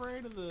not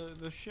afraid of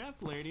the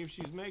chef lady if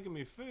she's making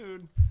me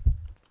food.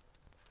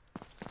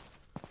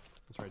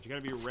 That's right, you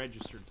gotta be a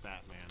registered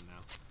fat man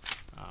now.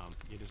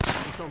 You just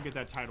don't get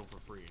that title for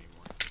free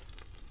anymore.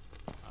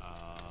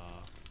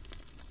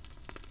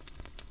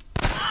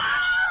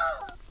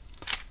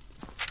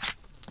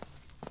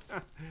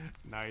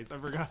 Nice, I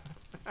forgot.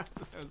 That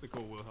was a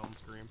cool Wilhelm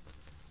scream.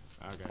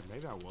 Okay,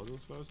 maybe I wasn't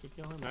supposed to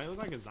kill him. Now, he looked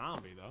like a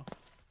zombie, though.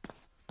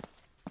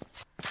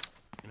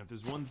 And if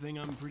there's one thing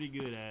I'm pretty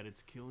good at,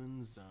 it's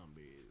killing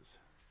zombies.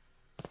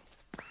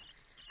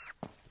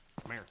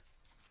 Come here.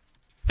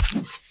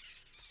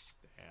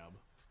 Stab.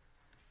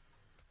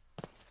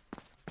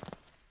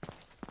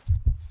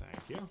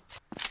 Thank you.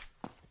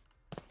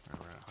 Alright,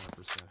 we're at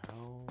 100%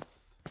 health.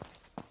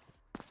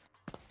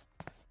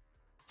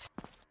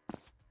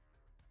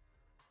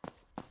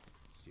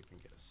 Let's see if we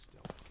can get a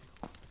stealth kill.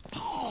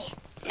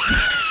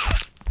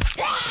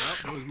 Nope,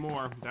 there was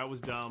more. That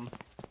was dumb.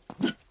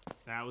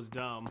 That was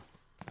dumb.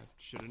 I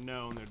should have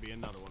known there'd be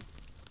another one.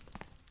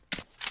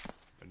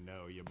 But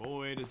no, your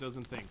boy just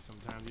doesn't think.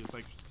 Sometimes he just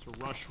likes to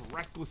rush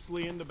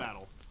recklessly into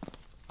battle.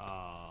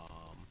 I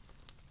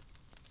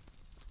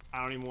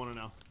don't even want to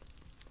know.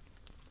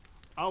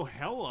 Oh,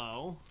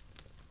 hello.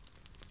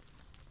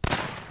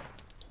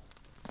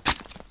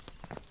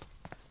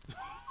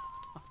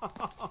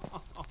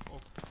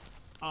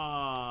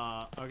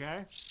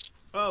 Okay.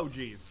 Oh,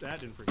 geez. That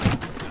didn't freaking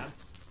out bad.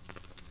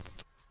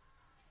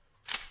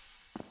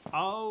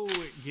 Oh,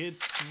 it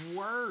gets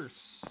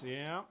worse.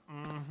 Yeah.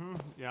 Mm-hmm.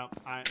 Yep.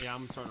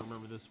 I'm starting to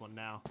remember this one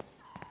now.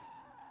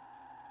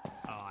 Oh,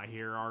 I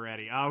hear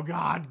already. Oh,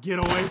 God. Get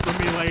away from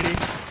me, lady.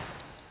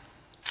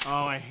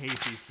 Oh, I hate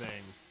these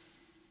things.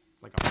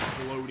 It's like a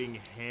floating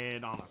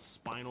head on a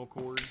spinal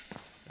cord.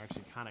 They're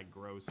actually kind of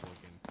gross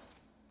looking.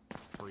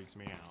 Freaks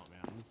me out,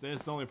 man.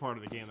 It's the only part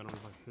of the game that I'm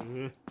just like,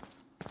 ugh.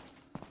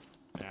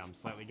 Yeah, I'm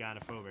slightly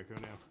gynophobic. Who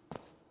knew?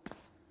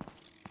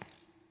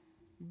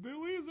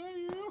 Billy, is that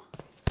you?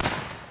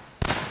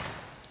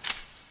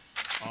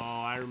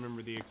 Oh, I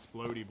remember the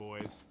Explodey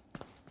boys.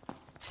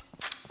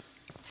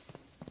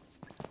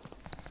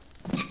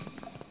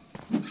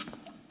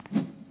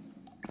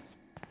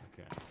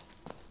 Okay.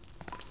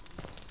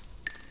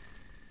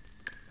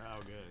 Oh,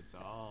 good. It's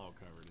all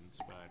covered in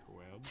spider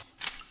webs.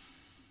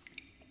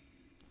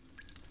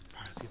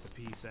 Alright, let's get the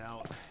piece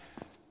out.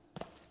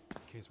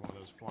 In case one of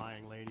those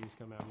flying ladies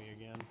come at me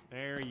again.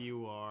 There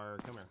you are.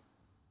 Come here.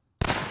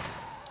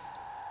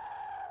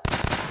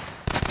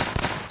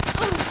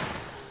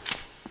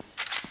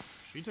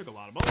 She took a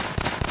lot of bullets.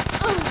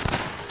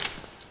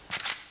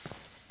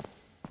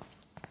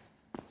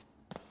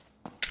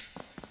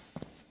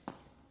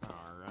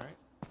 Alright.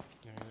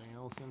 Anything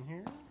else in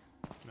here?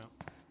 No.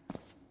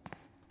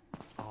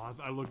 Oh,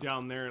 I looked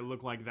down there. It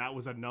looked like that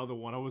was another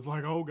one. I was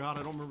like, oh god,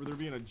 I don't remember there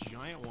being a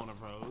giant one of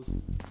those.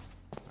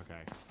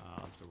 Okay.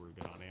 So we're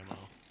good on ammo.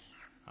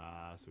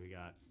 So we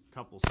got a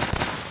couple.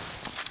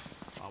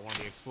 One of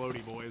the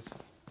Explodey boys.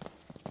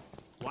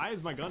 Why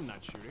is my gun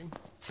not shooting?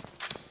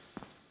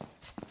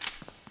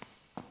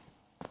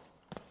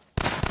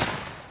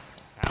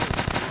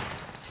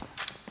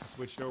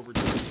 Switched over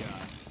to the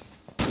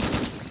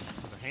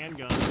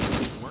handgun. It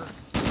didn't work.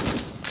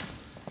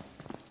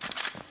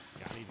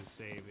 Yeah, I need to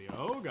save the...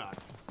 Oh, God.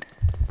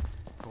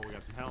 Cool, we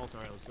got some health.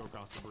 All right, let's go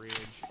across the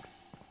bridge.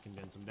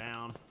 Condense them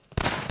down.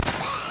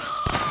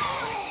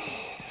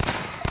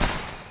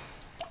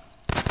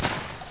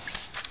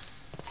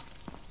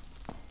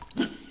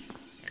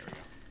 There we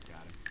go.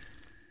 Got him.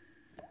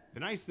 The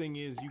nice thing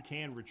is you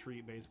can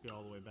retreat basically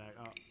all the way back.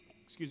 Oh,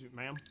 excuse me,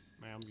 ma'am.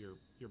 Ma'am,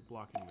 you're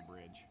blocking the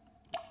bridge.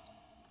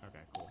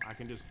 Okay, cool. I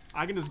can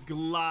just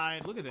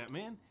glide. Look at that,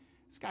 man.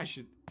 This guy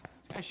should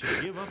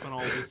give up on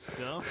all this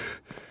stuff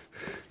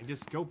and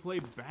just go play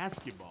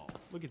basketball.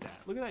 Look at that.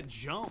 Look at that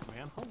jump,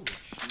 man. Holy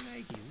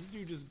shnikes. This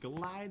dude just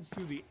glides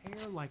through the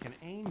air like an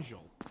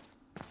angel.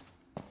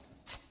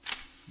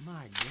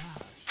 My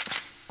gosh.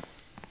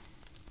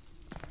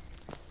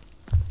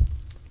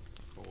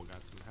 Cool,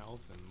 got some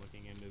health and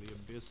looking into the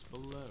abyss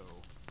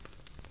below.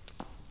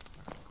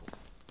 Alright, cool.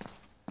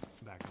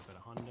 Back up at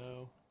a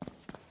hundo.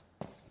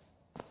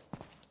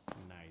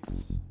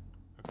 Nice.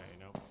 Okay,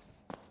 nope.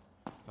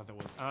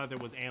 Thought there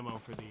was ammo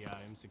for the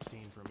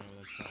M16 for a minute.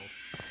 That's health.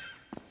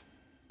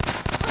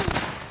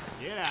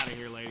 Get out of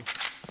here, lady.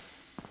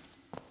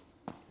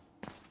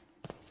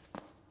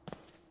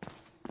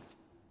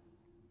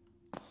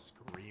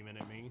 Screaming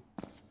at me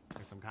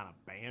like some kind of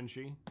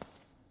banshee.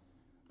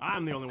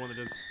 I'm the only one that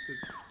does.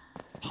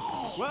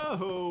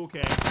 Whoa,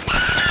 okay.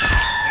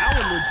 That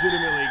one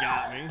legitimately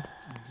got me.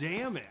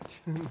 Damn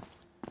it.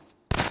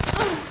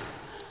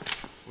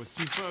 Was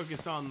too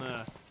focused on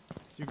the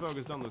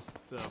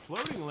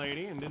floating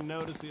lady and didn't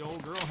notice the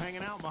old girl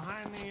hanging out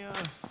behind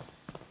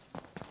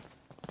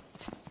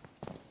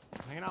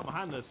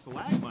the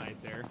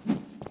stalagmite there.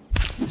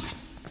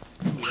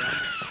 Yeah,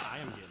 I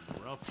am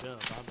getting roughed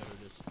up. I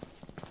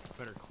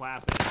better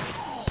clap it.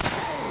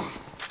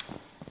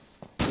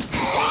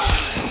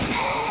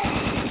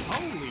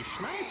 Holy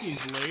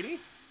schmackies, lady.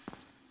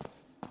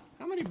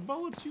 How many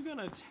bullets you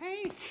gonna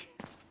take?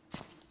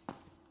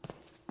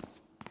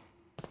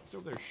 He's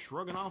over there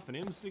shrugging off an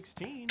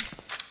M16.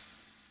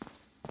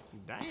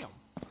 Damn.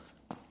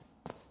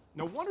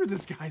 No wonder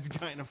this guy's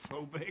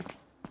gynophobic.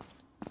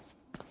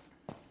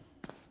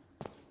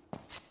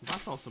 If I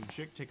saw some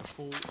chick take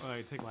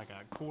take like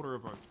a quarter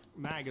of a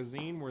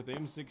magazine worth of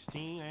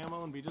M16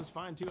 ammo and be just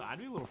fine too, I'd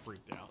be a little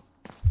freaked out.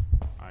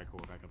 Alright, cool.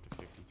 Back up to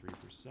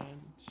 53%.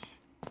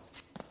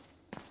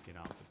 Let's get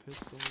out the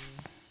pistol.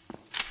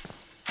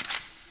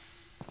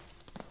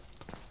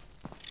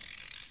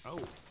 Oh.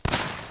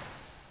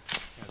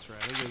 That's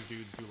right. I think those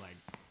dudes do like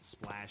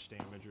splash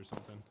damage or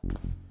something.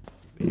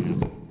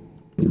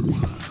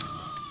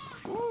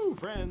 Woo,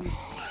 friends.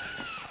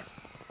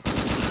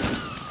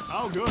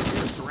 Oh, good.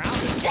 We're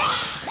surrounded.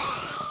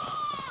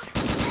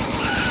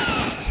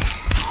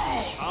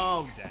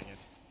 Oh, dang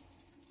it.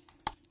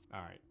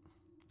 All right.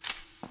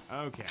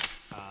 Okay.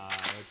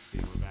 Let's see.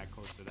 We're back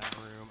close to that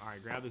room. All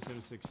right. Grab this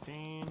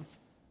M16.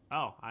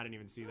 Oh, I didn't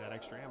even see that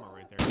extra ammo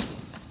right there.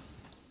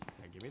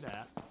 Yeah, give me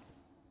that.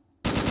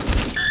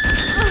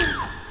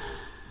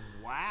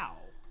 Wow.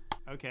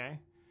 Okay.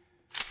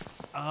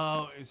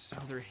 Oh, so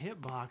their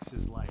hitbox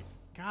is like,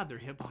 God, their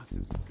hitbox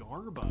is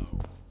garbo.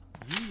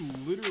 You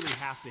literally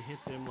have to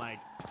hit them like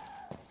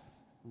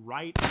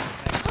right in the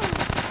head.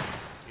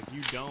 If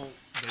you don't,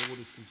 they will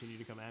just continue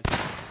to come at you.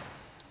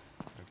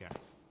 Okay.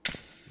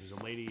 There's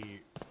a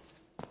lady.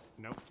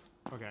 Nope.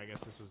 Okay, I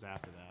guess this was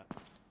after that.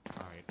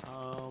 All right.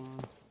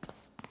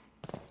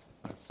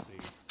 Let's see.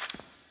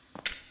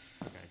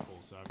 Okay,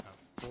 cool. So I've got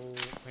I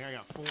think I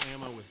got full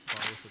ammo with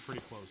both. We're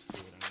pretty close to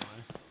it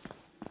anyway.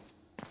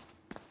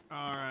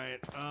 Alright,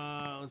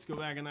 let's go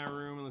back in that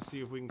room and let's see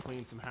if we can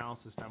clean some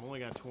house this time. Only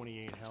got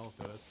 28 health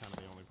though, that's kind of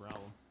the only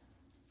problem.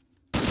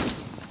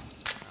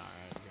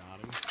 Alright,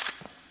 got him.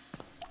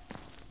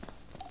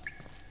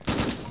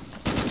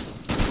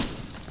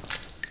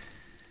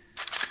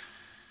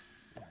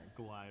 Alright,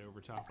 glide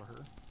over top of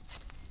her.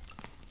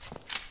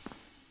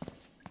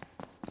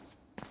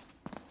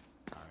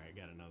 Alright,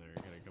 got a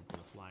couple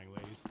of flying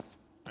ladies.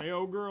 Hey,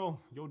 old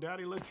girl, your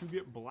daddy let you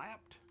get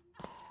blapped?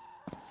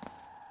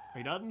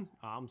 He doesn't?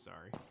 Oh, I'm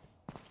sorry.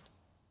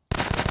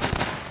 There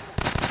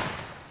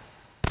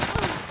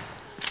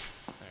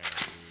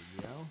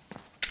we go.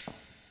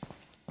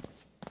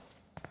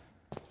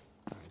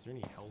 Right, is there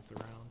any health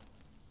around?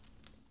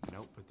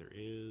 Nope, but there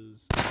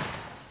is.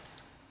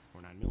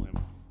 49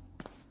 ammo.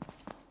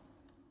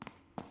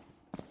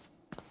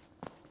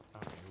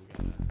 Okay, we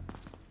got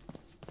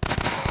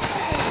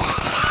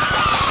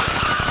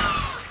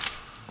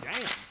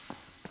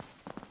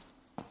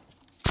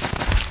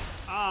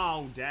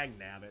Oh,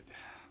 dagnabbit.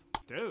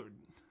 Dude.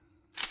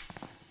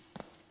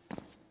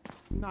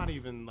 Not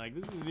even, like,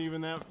 this isn't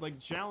even that, like,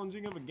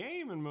 challenging of a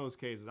game in most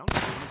cases. I'm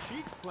just getting my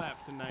cheeks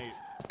clapped tonight.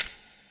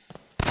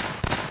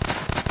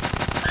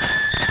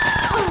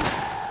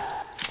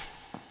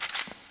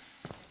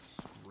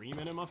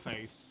 Screaming in my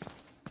face.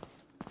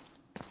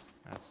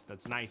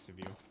 That's nice of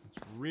you. It's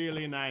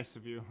really nice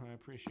of you. I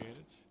appreciate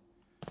it.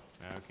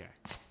 Okay.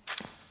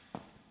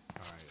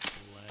 Alright,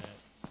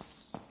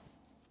 let's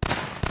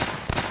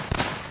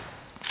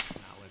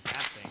not let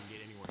that thing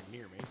get anywhere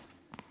near me.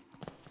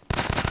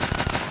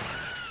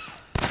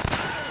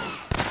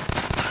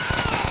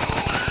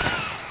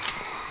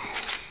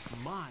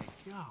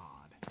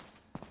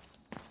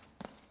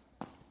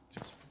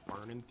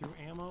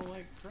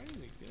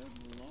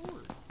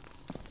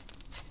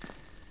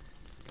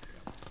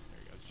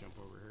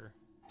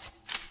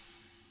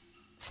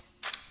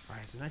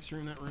 next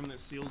room that room that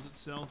seals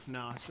itself?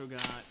 No, I still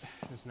got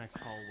this next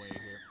hallway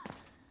here.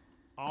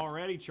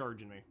 Already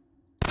charging me.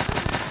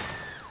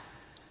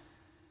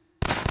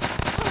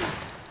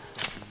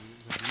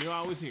 So you knew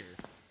I was here.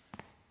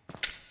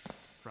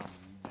 From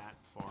that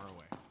far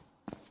away.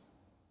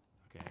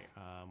 Okay,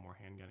 more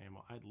handgun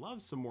ammo. I'd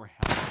love some more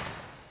health.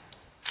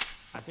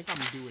 I think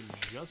I'm doing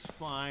just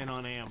fine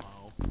on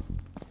ammo.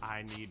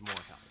 I need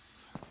more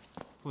health.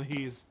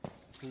 Please,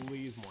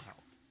 please more health.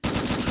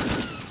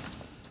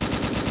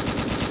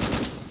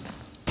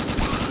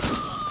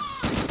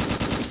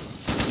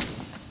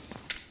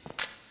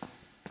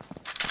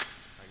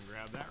 I can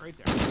grab that right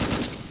there.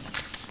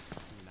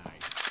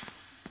 Nice.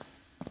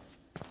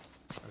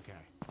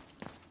 Okay.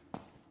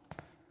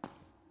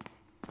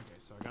 Okay,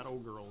 so I got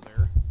old girl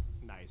there.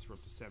 Nice, we're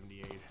up to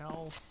 78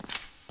 health.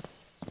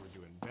 So we're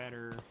doing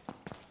better.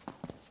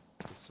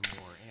 Get some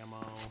more ammo.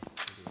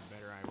 We're doing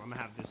better. Right, I'm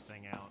gonna have this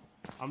thing out.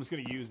 I'm just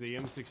gonna use the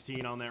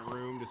M16 on that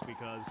room just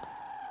because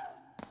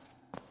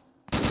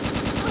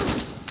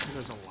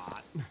there's a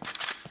lot.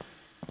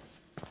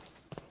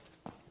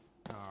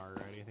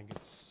 Alrighty, I think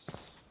it's...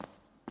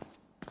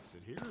 Is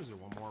it here or is there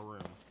one more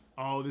room?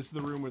 Oh, this is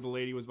the room where the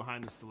lady was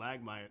behind the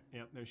stalagmite.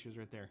 Yep, there she is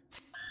right there.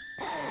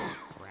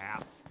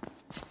 Crap.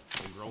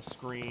 The girl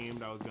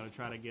screamed. I was gonna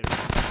try to get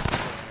her.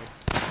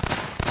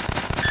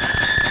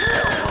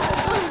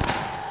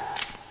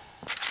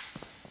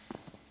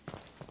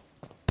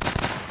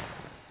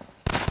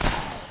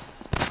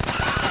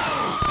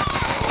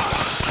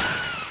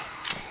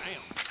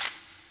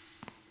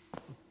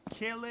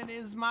 Killing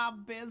is my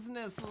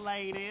business,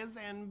 ladies,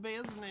 and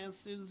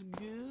business is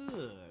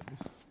good.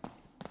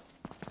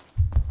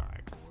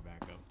 Alright, cool. We're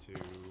back up to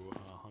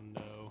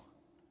hundo.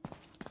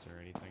 Is there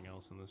anything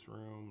else in this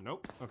room?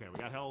 Nope. Okay, we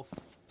got health.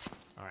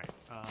 Alright,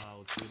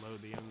 let's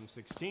reload the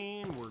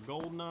M16. We're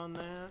golden on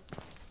that.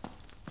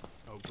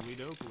 Oakley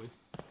dokley.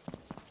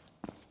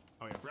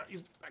 Oh yeah,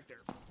 he's back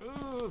there.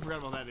 Ooh,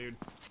 forgot about that, dude.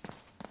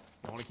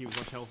 I want to keep as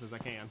much health as I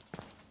can.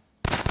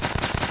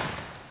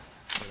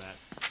 For that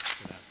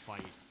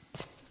fight.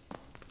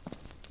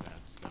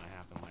 That's gonna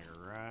happen like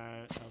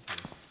right up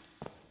here.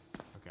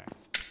 Okay.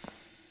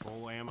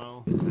 Full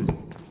ammo.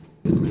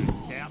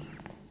 Nice cap.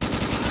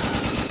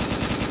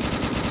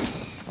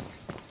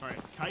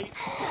 Alright, kite.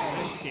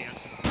 Yes, you can.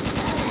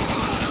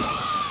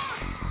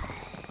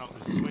 Oh,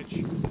 there's a switch.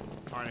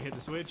 Alright, I hit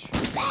the switch. I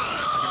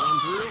can run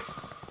through.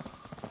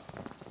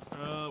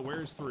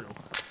 Where's through?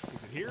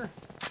 Is it here?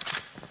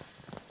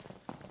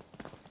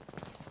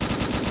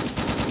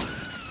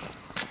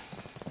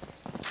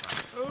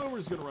 Oh, we're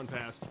just gonna run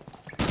past.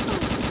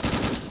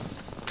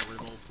 We're an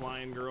old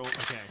flying girl.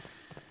 Okay.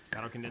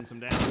 That'll condense him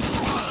down. There's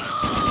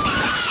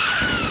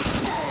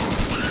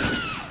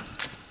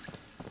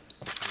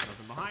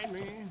nothing behind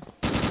me.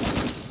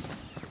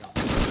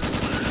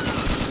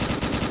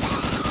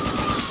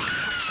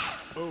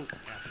 Oh,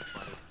 acid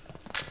spider.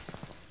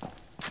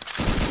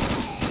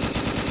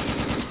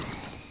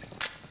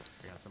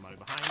 I got somebody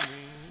behind me.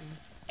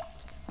 I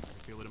can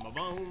feel it in my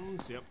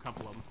bones. Yep,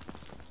 couple of them.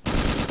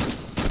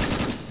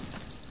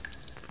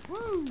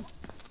 Woo!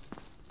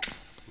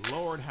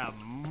 Lord have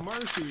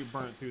mercy, we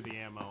burnt through the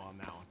ammo on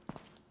that one.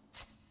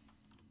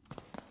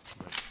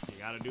 But you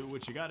gotta do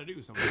what you gotta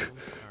do sometimes.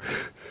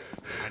 Alright.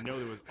 I know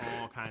there was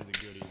all kinds of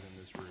goodies in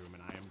this room,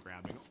 and I am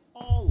grabbing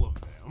all of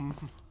them.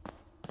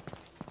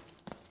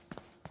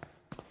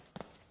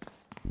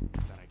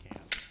 That I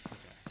can.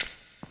 Okay.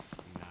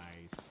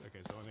 Nice.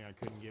 Okay, so the only thing I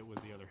couldn't get was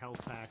the other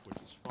health pack,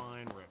 which is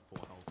fine. We're at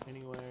full health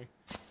anyway.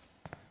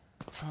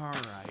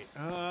 Alright,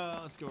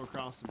 let's go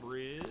across the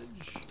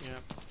bridge.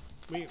 Yep.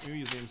 We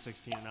use the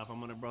M16 enough. I'm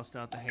going to bust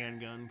out the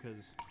handgun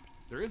because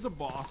there is a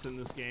boss in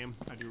this game.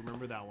 I do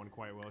remember that one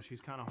quite well.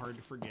 She's kind of hard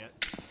to forget.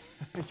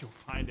 You'll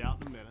find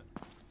out in a minute.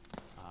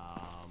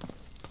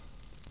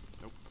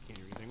 Nope, can't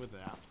do anything with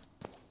that.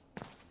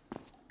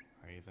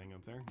 Anything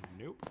up there?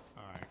 Nope.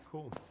 Alright,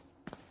 cool.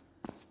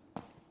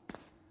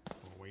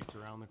 More weights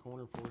around the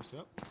corner for us.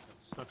 Yep, got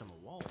stuck on the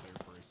wall there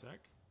for a sec.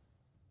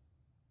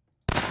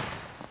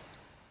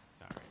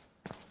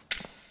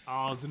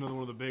 Oh, it's another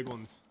one of the big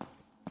ones.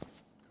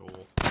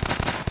 Cool.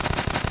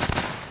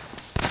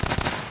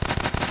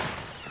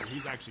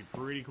 He's actually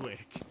pretty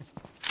quick.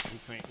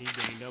 He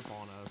gained up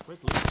on us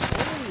quickly.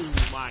 Oh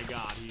my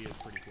god, he is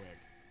pretty quick.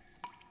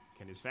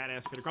 Can his fat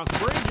ass fit across the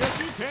bridge? Yes,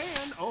 he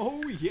can.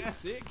 Oh,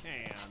 yes, it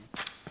can.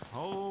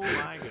 Oh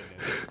my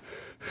goodness.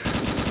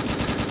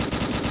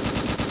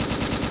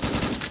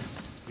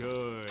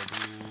 Good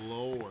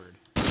lord.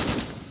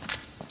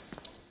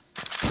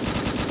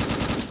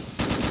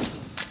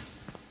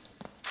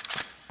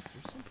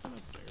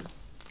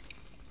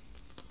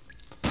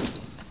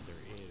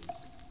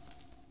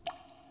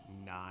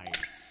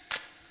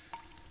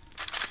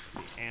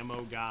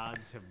 Ammo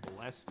gods have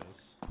blessed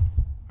us.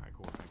 Alright,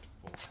 cool. Back to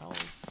full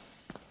health.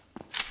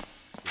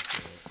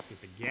 Let's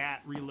get the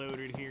GAT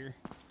reloaded here.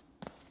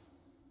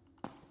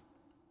 Kind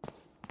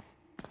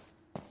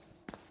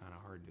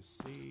of hard to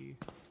see.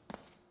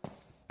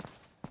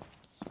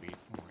 Sweet,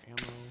 more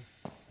ammo.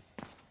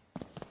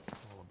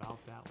 All about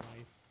that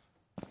life.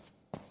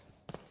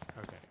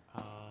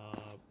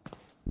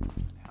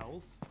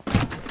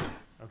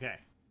 Okay.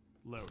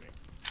 Loading.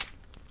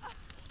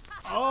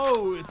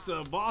 Oh, it's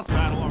the boss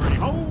battle already.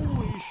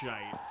 Holy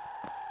shite.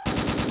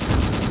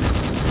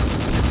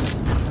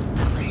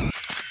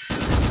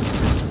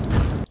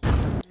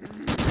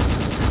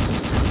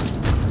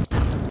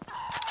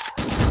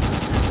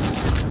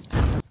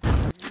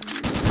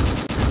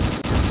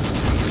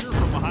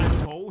 From behind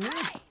the pole here.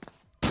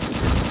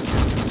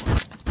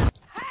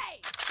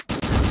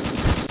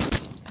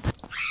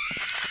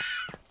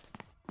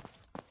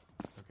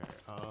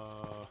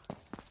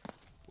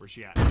 Where's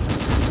she at?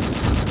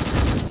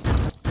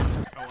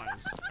 Oh, I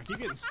keep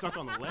getting stuck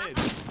on the ledge.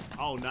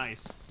 Oh,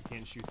 nice. You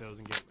can't shoot those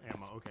and get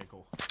ammo. Okay,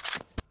 cool.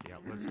 Yeah,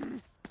 let's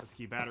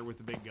keep at her with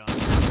the big gun.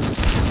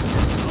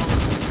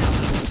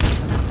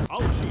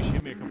 Oh, geez, she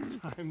hit me a couple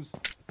times.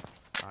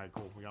 All right,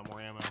 cool. We got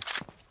more ammo.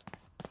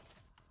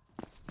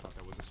 Thought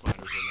that was a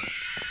spider for a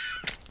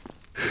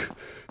minute.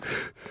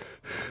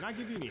 Did I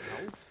give you any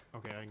health?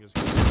 Okay, I can just.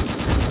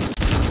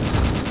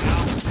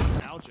 Ouch!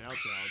 Ouch! Ouch!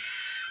 Ouch!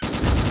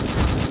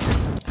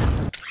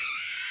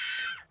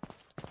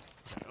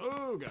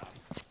 Oh god.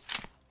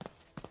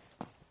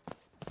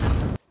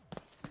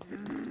 Give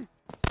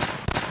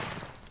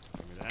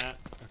me that.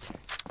 Okay.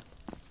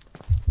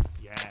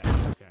 Yes,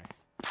 okay.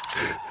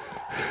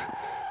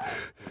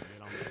 We'll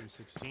get on the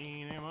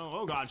M16 ammo.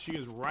 Oh god, she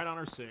is right on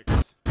her 6.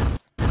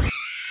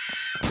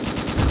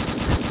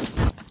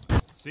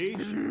 See?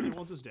 She really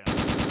wants us down.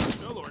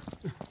 Oh lord.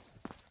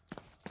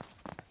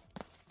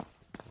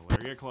 We'll let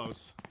her get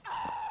close.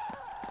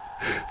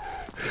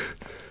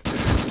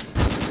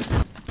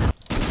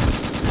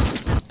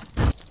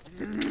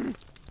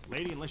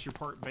 Lady, unless you're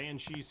part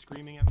banshee,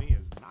 screaming at me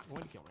is not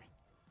going to kill me.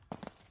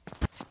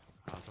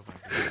 Oh,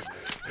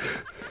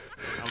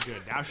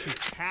 good. Now she's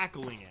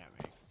cackling at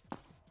me.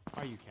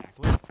 Why are you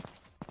cackling?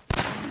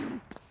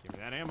 Give me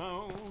that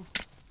ammo.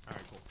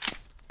 Alright, cool.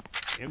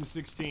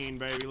 M16,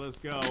 baby. Let's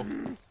go.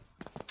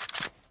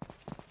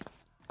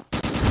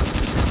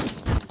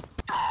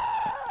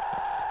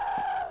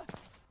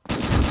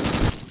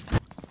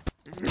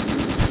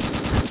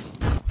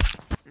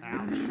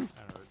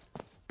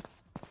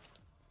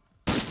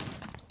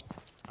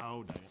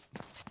 Oh, dang it.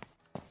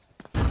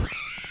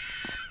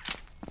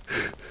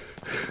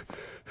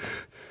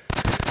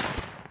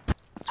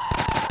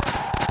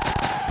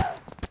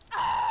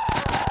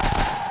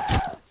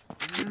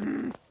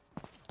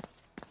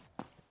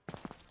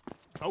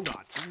 Oh,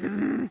 God.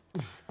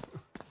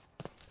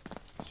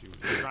 She was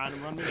trying to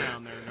run me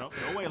down there. Nope.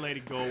 No way, lady.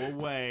 Go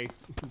away.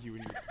 You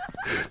and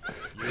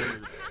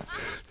your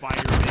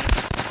spider mix.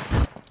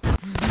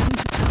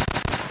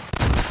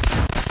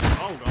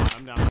 Oh, God.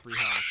 I'm down to 3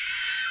 health.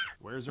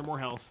 Where is there more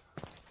health?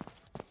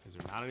 Is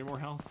there not any more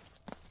health?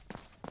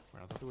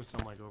 Wait, I thought there was some,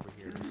 like, over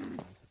here or something.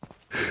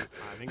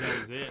 I think that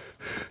was it.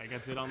 I think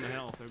that's it on the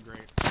health. Oh,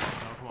 great.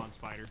 Oh, come on,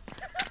 spider.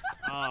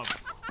 Of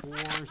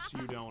course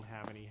you don't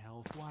have any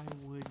health. Why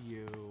would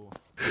you?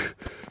 I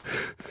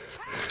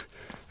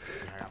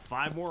got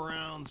 5 more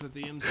rounds with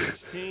the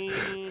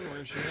M16.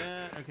 Where's she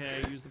at?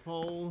 Okay, use the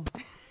pole.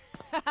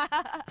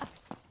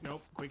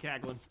 Nope. Quit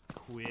cackling.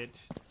 Quit.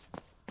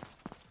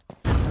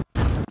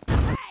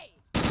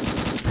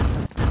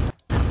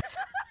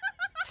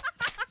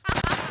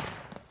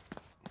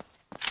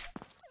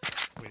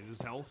 Wait, is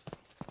this health?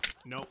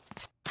 Nope.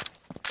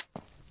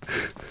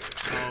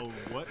 Oh,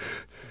 what?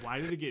 Why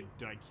did it get...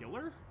 Did I kill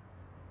her?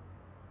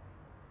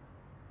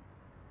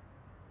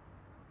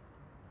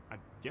 I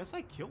guess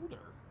I killed her.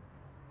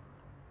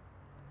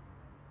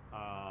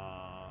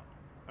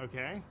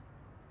 Okay.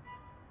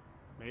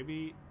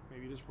 Maybe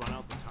just run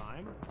out the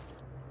time?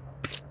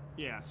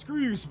 Yeah, screw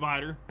you,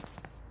 spider.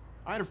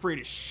 I ain't afraid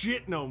of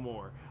shit no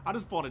more. I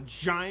just fought a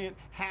giant,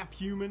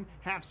 half-human,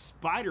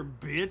 half-spider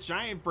bitch.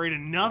 I ain't afraid of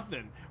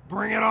nothing.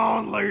 Bring it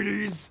on,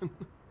 ladies!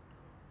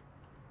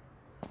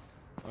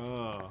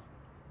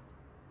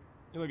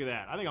 Look at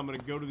that. I think I'm gonna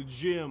go to the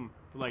gym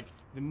for like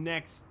the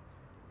next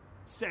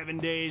 7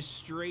 days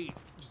straight.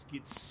 Just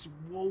get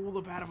swole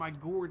up out of my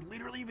gourd.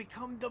 Literally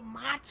become the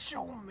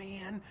Macho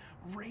Man,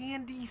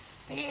 Randy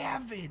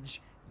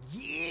Savage.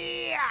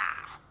 Yeah!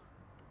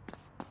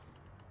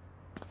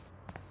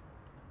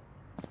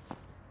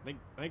 I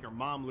think our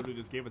mom literally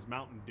just gave us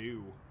Mountain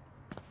Dew.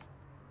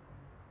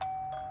 I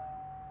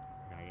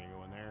can't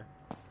go in there.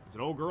 Is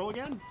it old girl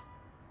again?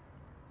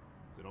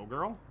 Is it old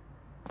girl?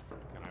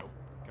 Can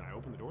I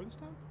open the door this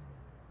time?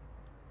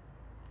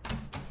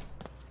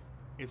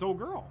 It's old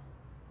girl.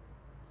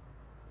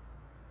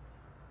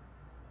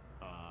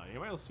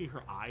 Anybody else see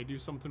her eye do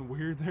something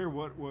weird there?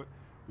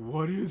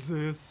 What is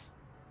this?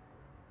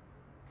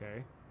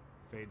 Okay.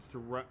 Fades to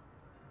red.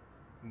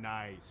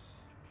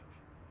 Nice.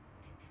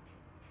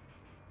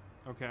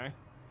 Okay.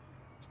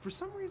 For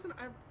some reason,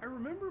 I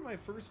remember my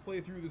first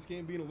playthrough of this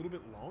game being a little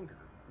bit longer.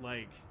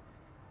 Like,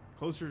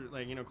 closer to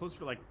like an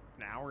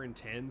hour and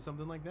 10,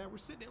 something like that. We're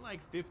sitting at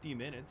like 50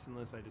 minutes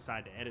unless I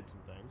decide to edit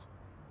some things.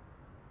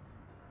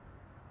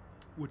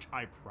 Which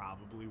I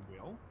probably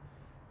will.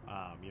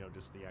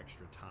 Just the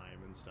extra time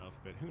and stuff,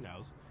 but who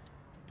knows.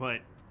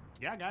 But,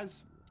 yeah,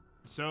 guys.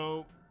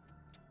 So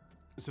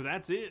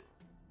that's it.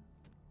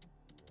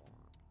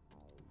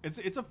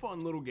 it's a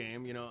fun little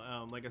game, you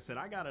know. Like I said,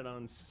 I got it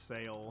on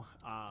sale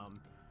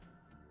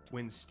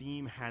when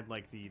Steam had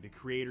like the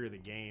creator of the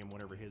game,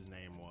 whatever his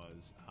name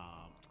was.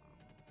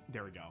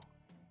 There we go.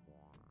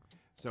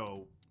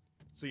 So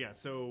yeah.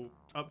 So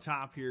up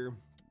top here,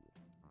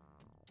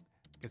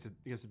 I guess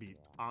it'd be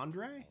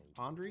Andre.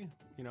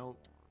 You know,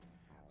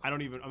 I'm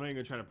not even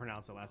gonna try to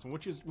pronounce the last one,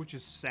 which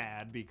is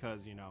sad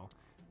because, you know,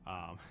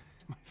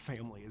 my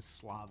family is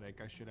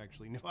Slavic. I should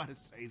actually know how to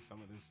say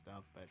some of this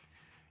stuff, but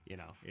you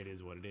know, it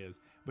is what it is.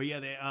 But yeah,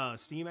 they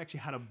Steam actually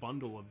had a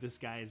bundle of this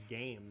guy's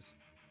games,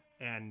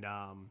 and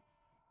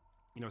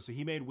you know, so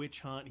he made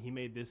Witch Hunt, he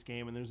made this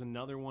game, and there's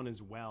another one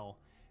as well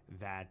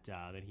that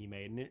he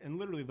made, and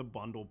literally the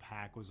bundle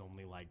pack was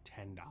only like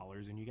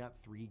 $10, and you got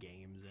 3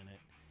 games in it.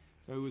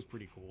 So it was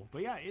pretty cool.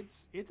 But yeah,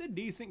 it's a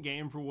decent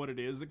game for what it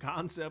is. The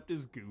concept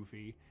is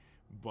goofy,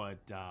 but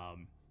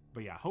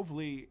yeah,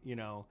 hopefully, you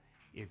know,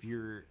 if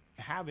you're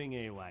having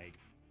a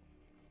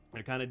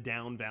kind of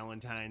down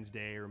Valentine's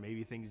Day, or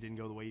maybe things didn't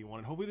go the way you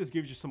wanted, hopefully this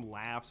gives you some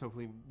laughs.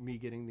 Hopefully me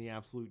getting the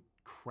absolute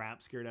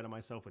crap scared out of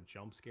myself with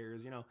jump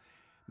scares, you know,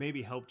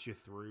 maybe helped you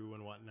through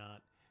and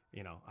whatnot.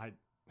 You know,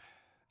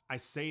 I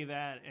say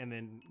that, and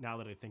then now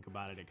that I think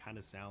about it, it kind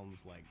of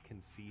sounds like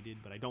conceited,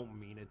 but I don't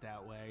mean it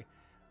that way.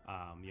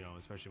 You know,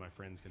 especially my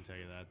friends can tell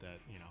you that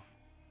you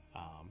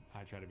know,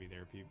 I try to be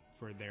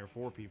there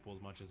for people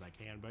as much as I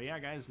can. But yeah,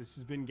 guys, this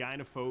has been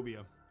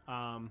Gynophobia.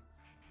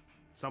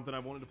 Something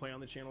I've wanted to play on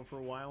the channel for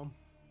a while,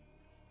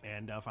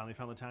 and finally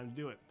found the time to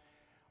do it.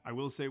 I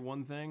will say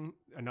one thing,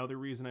 another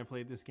reason I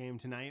played this game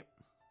tonight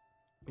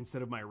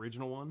instead of my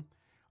original one.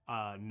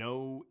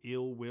 No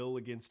ill will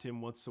against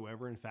him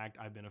whatsoever. In fact,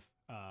 I've been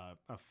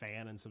a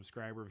fan and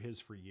subscriber of his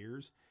for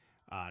years.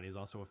 And he's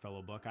also a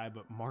fellow Buckeye,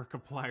 but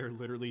Markiplier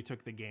literally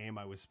took the game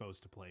I was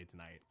supposed to play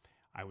tonight.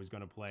 I was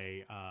going to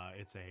play,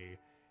 it's a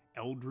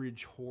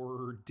eldritch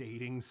horror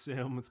dating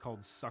sim. It's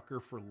called Sucker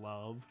for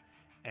Love.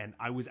 And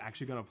I was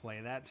actually going to play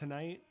that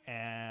tonight.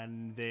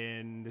 And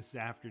then this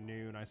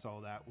afternoon, I saw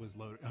that was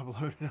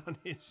uploaded on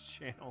his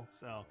channel.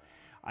 So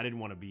I didn't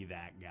want to be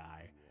that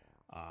guy.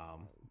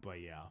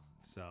 But yeah,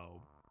 so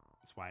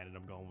that's why I ended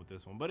up going with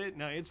this one. But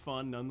it's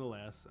fun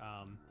nonetheless.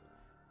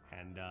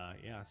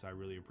 Yeah, so I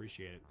really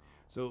appreciate it.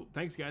 So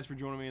thanks, guys, for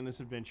joining me in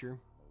this adventure,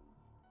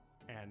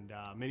 and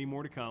many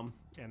more to come.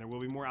 And there will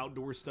be more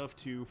outdoor stuff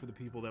too for the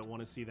people that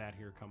want to see that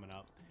here coming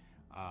up.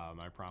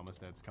 I promise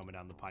that's coming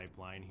down the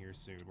pipeline here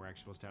soon. We're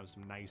actually supposed to have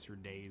some nicer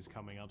days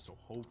coming up, so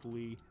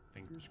hopefully,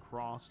 fingers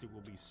crossed, it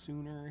will be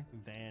sooner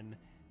than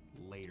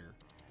later.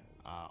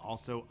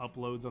 Also,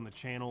 uploads on the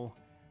channel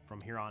from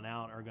here on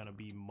out are going to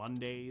be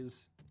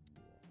Mondays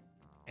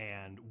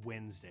and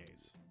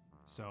Wednesdays.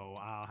 So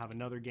I'll have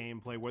another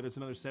gameplay, whether it's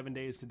another 7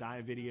 Days to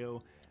Die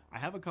video. I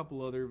have a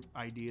couple other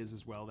ideas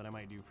as well that I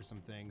might do for some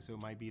things, so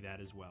it might be that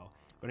as well.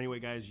 But anyway,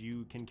 guys,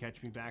 you can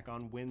catch me back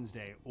on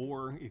Wednesday,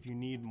 or if you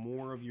need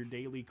more of your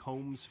daily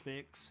Combs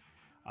fix,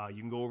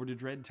 you can go over to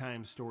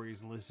Dreadtime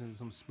Stories and listen to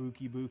some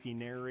spooky booky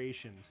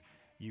narrations.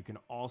 You can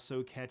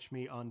also catch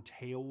me on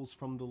Tales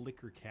from the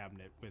Liquor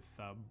Cabinet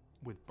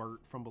with Bert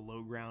from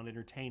Below Ground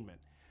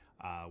Entertainment.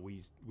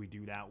 We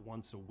do that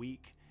once a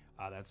week.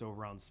 That's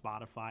over on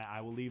Spotify.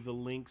 I will leave the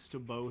links to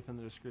both in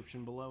the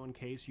description below in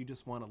case you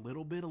just want a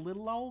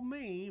little old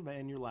me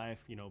in your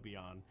life, you know,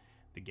 beyond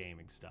the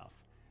gaming stuff.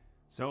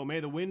 So may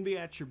the wind be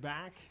at your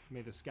back,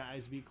 may the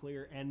skies be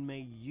clear, and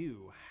may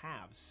you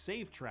have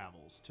safe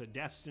travels to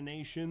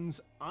destinations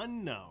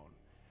unknown.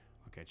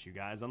 I'll catch you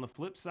guys on the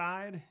flip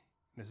side.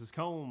 This is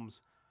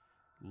Combs,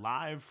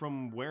 live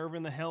from wherever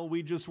in the hell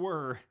we just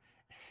were,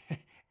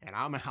 and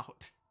I'm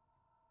out.